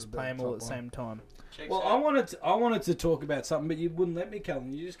voiceovers and just play them all at the same time. Checks Well, out. I wanted to talk about something, but you wouldn't let me,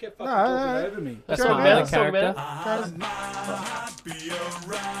 Callan. You just kept fucking No, talking no. over me. That's Go my ahead, other let's talk about character.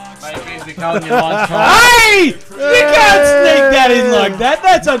 Maybe it's becoming your lunch time. Hey! You can't sneak that in like that.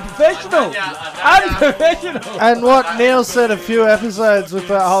 That's unprofessional. Unprofessional. And what Neil said a few episodes with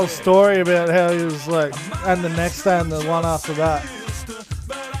that whole story about how he was like, and the next day and the one after that.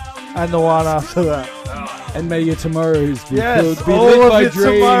 And the one after that. And may your tomorrows be Yes, filled, be all lit of by your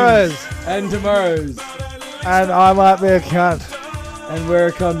dreams tomorrows. and tomorrows, And I might be a cunt. and wear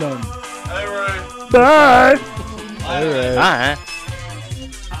a condom. Hey, Roo. Bye! Ah.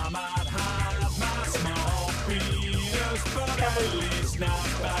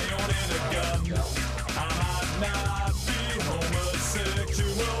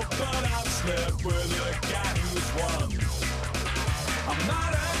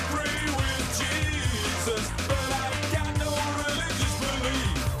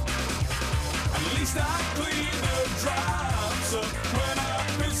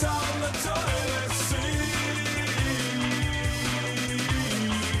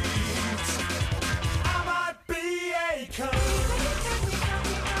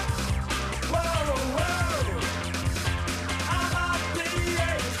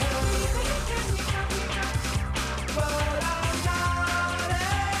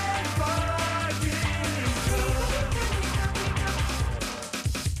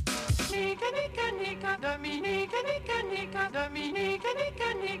 Nika, nika, nika,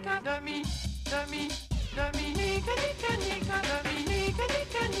 don't me